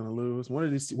teams is gonna lose. One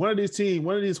of these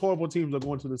horrible teams are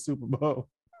going to the Super Bowl.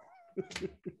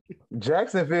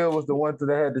 Jacksonville was the one that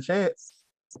had the chance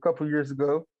a couple years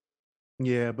ago.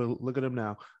 Yeah, but look at them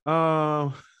now.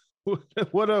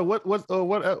 What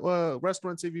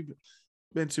restaurants have you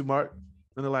been to, Mark,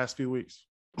 in the last few weeks?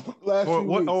 Or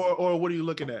what are you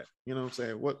looking at? You know what I'm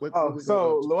saying? What the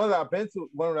one that I've been to,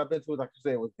 like you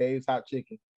said, was Dave's Hot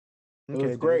Chicken. It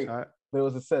was great, but it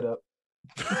was a setup.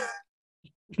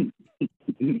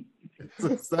 It's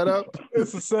a setup.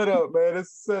 It's a setup, man.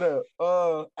 It's a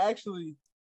setup. Actually,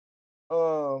 they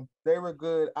were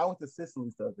good. I went to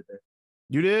Sicily's the other day.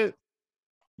 You did?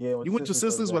 Yeah. You went to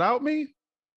Sicily's without me?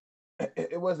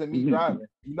 It wasn't me driving.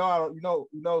 When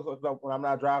I'm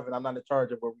not driving, I'm not in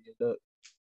charge of where we end up.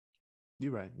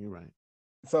 You're right.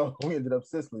 So we ended up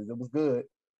Sicily's. It was good.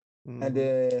 And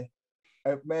then,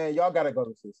 man, y'all gotta go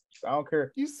to Sicily's. I don't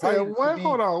care. You said what?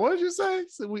 Hold on. What did you say?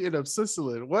 So we end up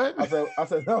sizzling. What? I said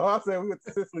we went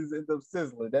to Sicily's and ended up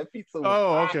sizzling. That pizza was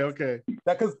hot. Okay.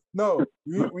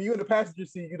 When you in the passenger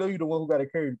seat, you're the one who gotta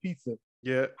carry the pizza.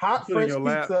 Yeah. Hot fresh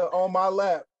pizza on my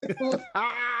lap. He was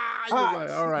like,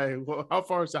 all right, well, how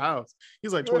far is the house?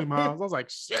 He's like 20 miles. I was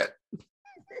like, shit.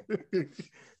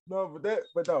 No,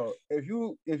 but no, if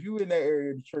you in that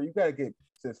area of Detroit, you gotta get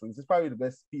Sicily's. It's probably the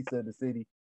best pizza in the city.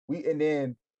 And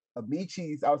then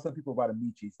Amici's. I was telling people about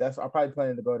Amici's. I'm probably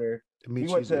planning to go there. We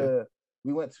went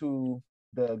to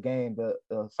the game, the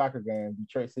soccer game,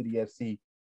 Detroit City FC.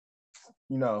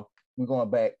 We're going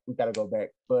back. We gotta go back.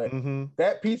 But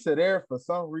that pizza there, for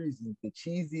some reason, the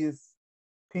cheesiest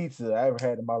pizza I ever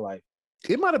had in my life.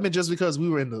 It might have been just because we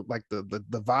were in the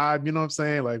vibe, you know what I'm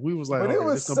saying? Like we was like, but it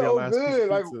was so good.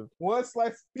 Like one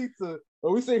slice of pizza.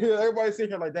 But we sit here, everybody sit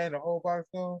here like, dang, the whole box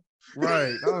gone.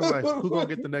 Right. I was like, who's gonna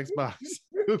get the next box?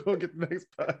 Who's gonna get the nenext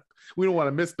box? We don't want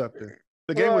to miss nothing.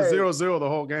 The game was 0-0 the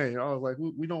whole game. I was like,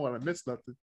 we don't want to miss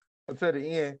nothing. Until the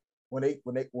end, when they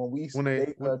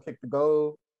kicked the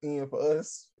goal in for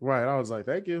us. Right. I was like,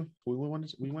 thank you. We won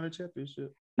a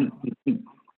championship.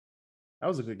 That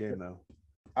was a good game though.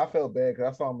 I felt bad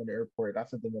because I saw them in the airport. I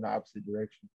sent them in the opposite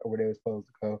direction of where they were supposed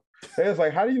to go. They was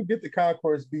like, how do you get to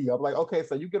Concourse B? I'm like, okay,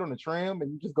 so you get on the tram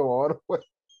and you just go all the way.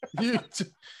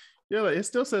 Yeah, like, it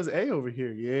still says A over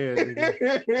here. Yeah,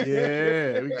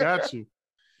 yeah, we got you.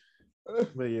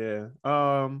 But yeah,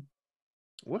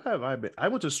 what have I been? I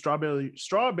went to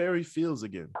Strawberry Fields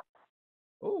again.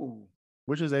 Oh,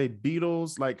 which is a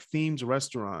Beatles like themed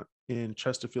restaurant in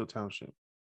Chesterfield Township.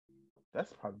 That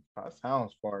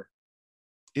sounds far.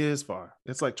 It is far.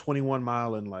 It's like 21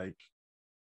 mile and like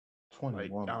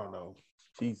 21. I don't know,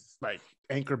 Jesus. like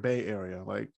Anchor Bay area.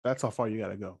 Like that's how far you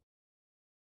gotta go.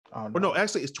 I don't Or know. no,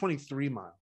 actually, it's 23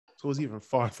 miles, so it's even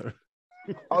farther.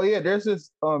 Oh yeah, there's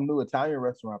this new Italian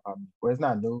restaurant by me. Well, it's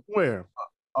not new. Where?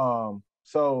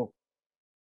 So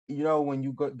when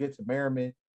you get to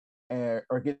Merriman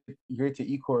or you get to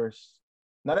Ecorse.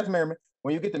 No, that's Merriman.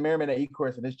 When you get to Merriman at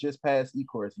Ecorse and it's just past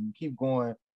Ecorse and you keep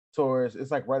going towards, it's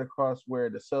like right across where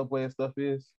the subway and stuff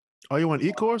is. Oh, you want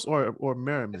Ecorse or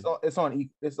Merriman? It's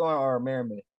on our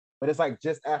Merriman, but it's like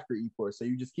just after Ecorse. So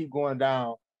you just keep going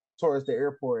down towards the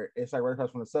airport. It's like right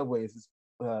across from the subway. It's this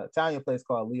Italian place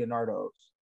called Leonardo's.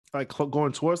 Like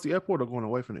going towards the airport or going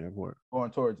away from the airport?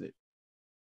 Going towards it.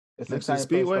 It's an Next to the Italian place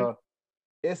Speedway? called.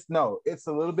 It's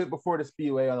a little bit before the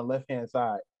Speedway on the left-hand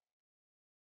side.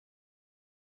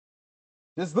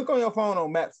 Just look on your phone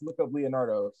on maps. Look up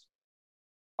Leonardo's.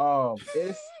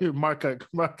 It's Mark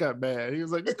got mad. He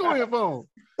was like, "Just go on your phone.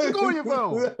 Just go on your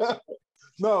phone."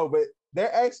 No, but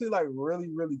they're actually like really,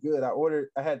 really good. I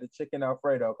had the chicken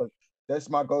Alfredo because that's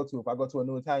my go-to. If I go to a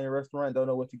new Italian restaurant, don't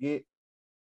know what to get,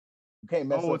 you can't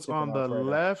mess up. Oh, it's on the Alfredo.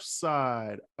 left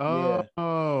side. Yeah.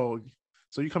 Oh,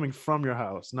 so you're coming from your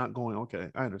house, not going. Okay,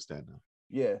 I understand now.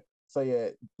 Yeah. So yeah,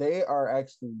 they are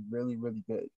actually really, really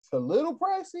good. It's a little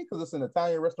pricey because it's an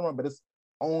Italian restaurant, but it's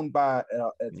owned by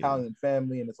an Italian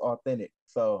family and it's authentic.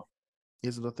 So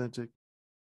is it authentic?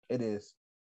 It is.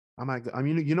 I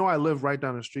mean, I live right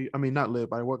down the street. I mean, not live,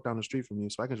 but I work down the street from you,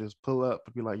 so I can just pull up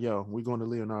and be like, "Yo, we're going to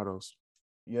Leonardo's."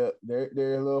 Yeah,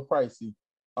 they're a little pricey.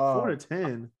 4 to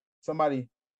 10. Somebody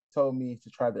told me to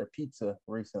try their pizza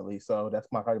recently, so that's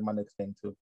probably my next thing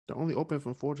too. They're only open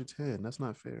from 4 to 10. That's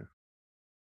not fair.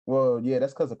 Well, yeah,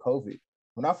 that's because of COVID.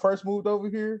 When I first moved over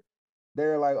here,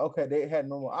 they're like, okay, they had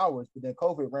normal hours, but then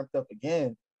COVID ramped up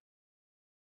again,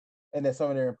 and then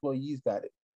some of their employees got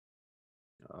it.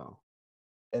 Oh.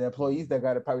 And employees that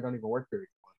got it probably don't even work there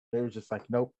anymore. They were just like,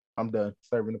 nope, I'm done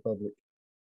serving the public.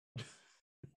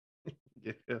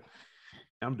 Yeah,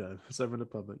 I'm done serving the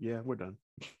public. Yeah, we're done.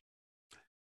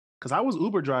 Because I was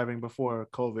Uber driving before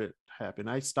COVID happened.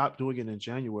 I stopped doing it in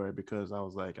January because I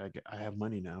was like, I have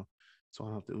money now, so I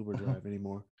don't have to Uber drive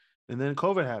anymore. And then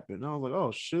COVID happened. And I was like,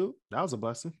 oh, shoot, that was a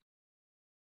blessing.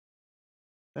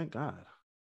 Thank God.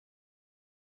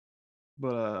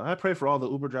 But I pray for all the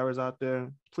Uber drivers out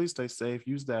there. Please stay safe.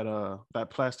 Use that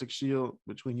plastic shield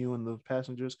between you and the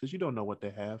passengers because you don't know what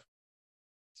they have.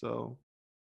 So,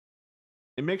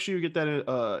 and make sure you get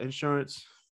that insurance.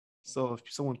 So if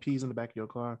someone pees in the back of your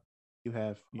car, you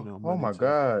have money. Oh my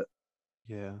God.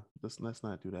 Yeah, let's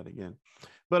not do that again.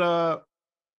 But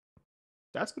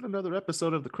that's been another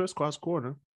episode of the Crisscross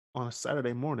Corner on a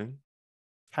Saturday morning.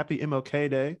 Happy MLK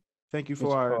Day. Thank you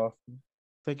for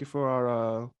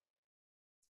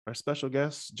our special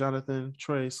guest, Jonathan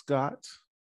Trey Scott.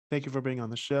 Thank you for being on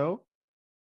the show.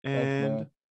 And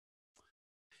thanks,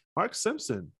 Mark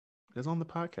Simpson is on the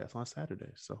podcast on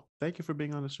Saturday. So thank you for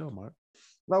being on the show, Mark.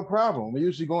 No problem. We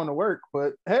usually going to work,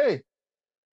 but hey.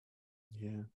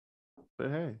 Yeah.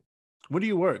 But hey, when do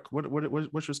you work?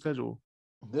 What's your schedule?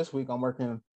 This week I'm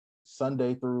working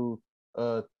Sunday through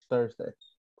Thursday.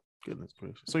 Goodness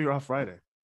gracious. So you're off Friday?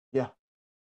 Yeah.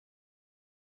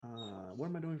 What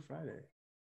am I doing Friday?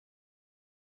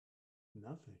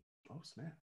 Nothing. Oh,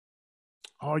 snap.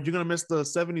 Oh, you're gonna miss the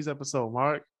 70s episode,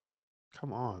 Mark.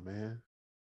 Come on, man.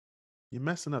 You're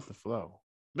messing up the flow.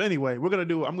 But anyway, I'm gonna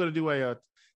do a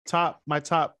top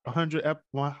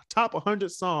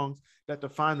 100 songs that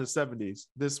define the 70s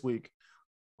this week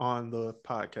on the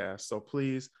podcast. So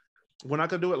please, we're not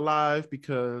gonna do it live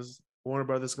because Warner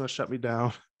Brothers is gonna shut me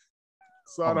down.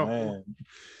 So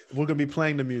we're gonna be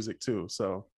playing the music too.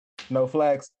 So no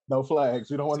flags. We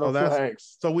don't want no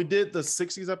flags. So we did the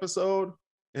 60s episode,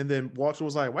 and then Walter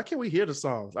was like, "Why can't we hear the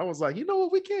songs?" I was like, "You know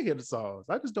what? We can't hear the songs.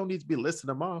 I just don't need to be listing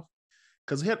them off."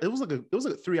 Because it was like a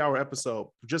 3-hour episode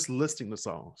just listing the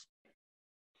songs.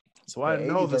 So I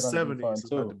know the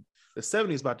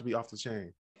 70s is about to be off the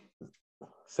chain.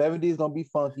 70s gonna be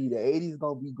funky. The 80s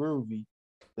gonna be groovy.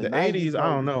 The 80s,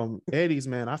 I don't know. 80s,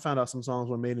 man. I found out some songs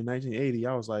were made in 1980.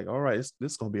 I was like, all right, this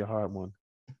is gonna be a hard one.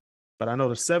 But I know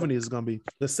the 70s is gonna be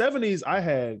the 70s. I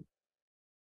had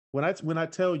when I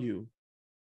tell you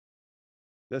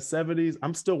the 70s,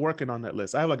 I'm still working on that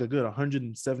list. I have like a good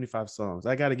 175 songs.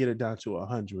 I got to get it down to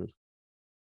 100.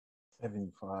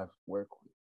 75 work.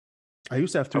 I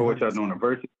used to have 300. Oh, what y'all doing, a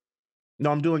verse?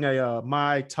 No, I'm doing a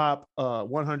my top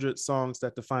 100 songs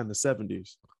that define the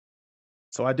 70s.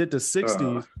 So I did the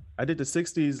 60s. I did the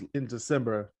 60s in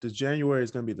December. The January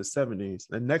is going to be the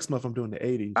 70s. And next month I'm doing the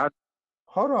 80s.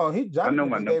 Hold on,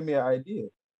 Jonathan gave me an idea.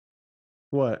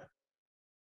 What?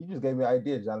 You just gave me an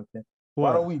idea, Jonathan. What?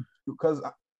 Why don't we? Because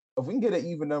if we can get an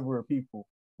even number of people,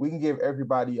 we can give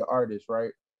everybody an artist,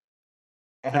 right?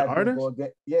 And have them go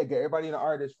against, get everybody an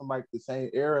artist from like the same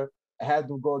era, and have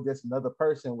them go against another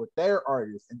person with their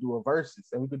artist and do a versus,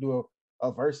 and we could do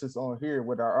a versus on here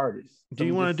with our artists. Do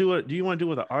you want to do it? Do you want to do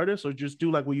it with an artist, or just do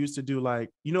like we used to do? Like,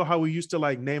 you know how we used to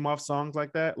like name off songs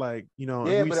like that, like, you know?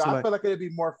 Yeah, but I feel like it'd be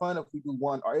more fun if we do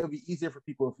one, or it'll be easier for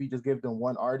people if we just give them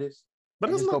one artist. But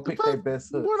just go pick their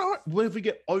best hooks. What if we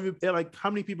get like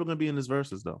how many people are gonna be in this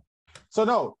versus though? So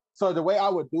the way I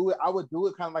would do it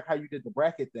kind of like how you did the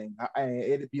bracket thing. And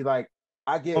it'd be like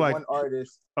I get one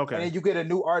artist, okay, and then you get a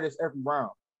new artist every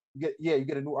round. You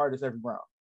get a new artist every round.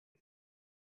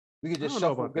 We could just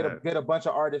shuffle, get a bunch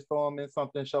of artists, throw them in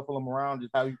something, shuffle them around,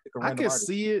 just how you pick a random artist.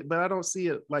 See it, but I don't see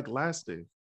it like lasting.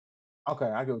 Okay,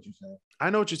 I get what you're saying.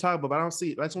 I know what you're talking about, but I don't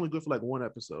see it. That's only good for like one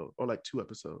episode or like 2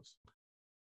 episodes.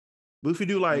 But if we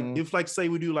do like, if like say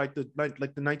we do like the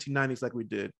 1990s like we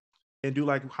did, and do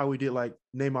like how we did like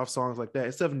name off songs like that,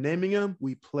 instead of naming them,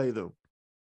 we play them.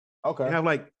 Okay. And have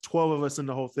like 12 of us in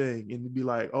the whole thing, and we'd be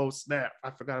like, oh snap,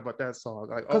 I forgot about that song.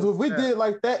 Like, because if we did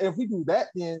like that, if we do that,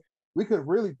 then we could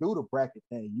really do the bracket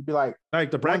thing. You'd be like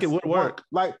the bracket would work.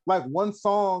 Like one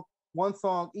song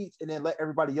each, and then let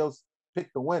everybody else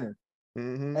pick the winner.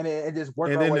 Mm-hmm. And then just work.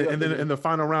 And then in the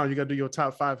final round, you got to do your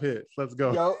top 5 hits. Let's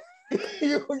go.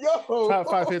 Yo. Top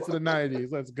 5 hits of the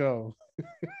 90s. Let's go.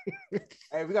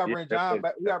 Hey, we gotta bring John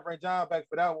back. We gotta bring John back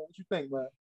for that one. What you think, man?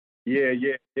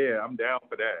 Yeah. I'm down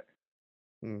for that.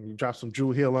 You drop some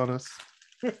Drew Hill on us.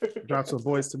 Drop some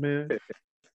Boys to Men.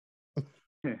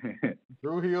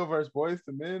 Drew Hill versus Boys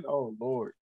to Men. Oh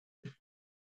Lord.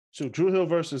 Shoot, Drew Hill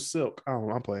versus Silk. Oh,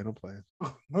 I'm playing.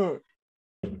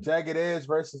 Jagged Edge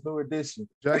versus New Edition.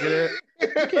 Jagged Edge.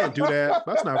 You can't do that.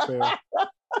 That's not fair.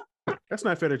 That's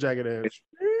not fair to Jagged Edge.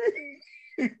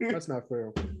 That's not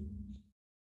fair.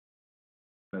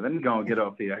 Let me go and get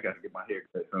off here. I got to get my hair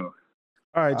cut. So.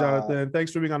 All right, Jonathan.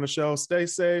 Thanks for being on the show. Stay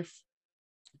safe.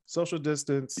 Social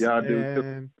distance. Yeah, I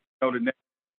do. The next,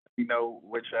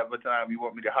 whichever time you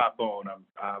want me to hop on,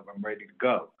 I'm ready to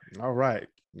go. All right.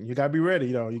 You got to be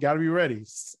ready, though. You got to be ready.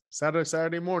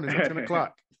 Saturday morning at 10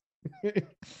 o'clock.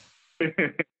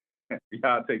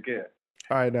 Y'all take care.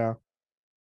 All right, now.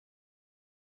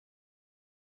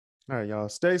 All right, y'all.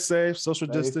 Stay safe, social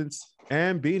distance,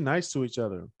 and be nice to each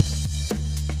other.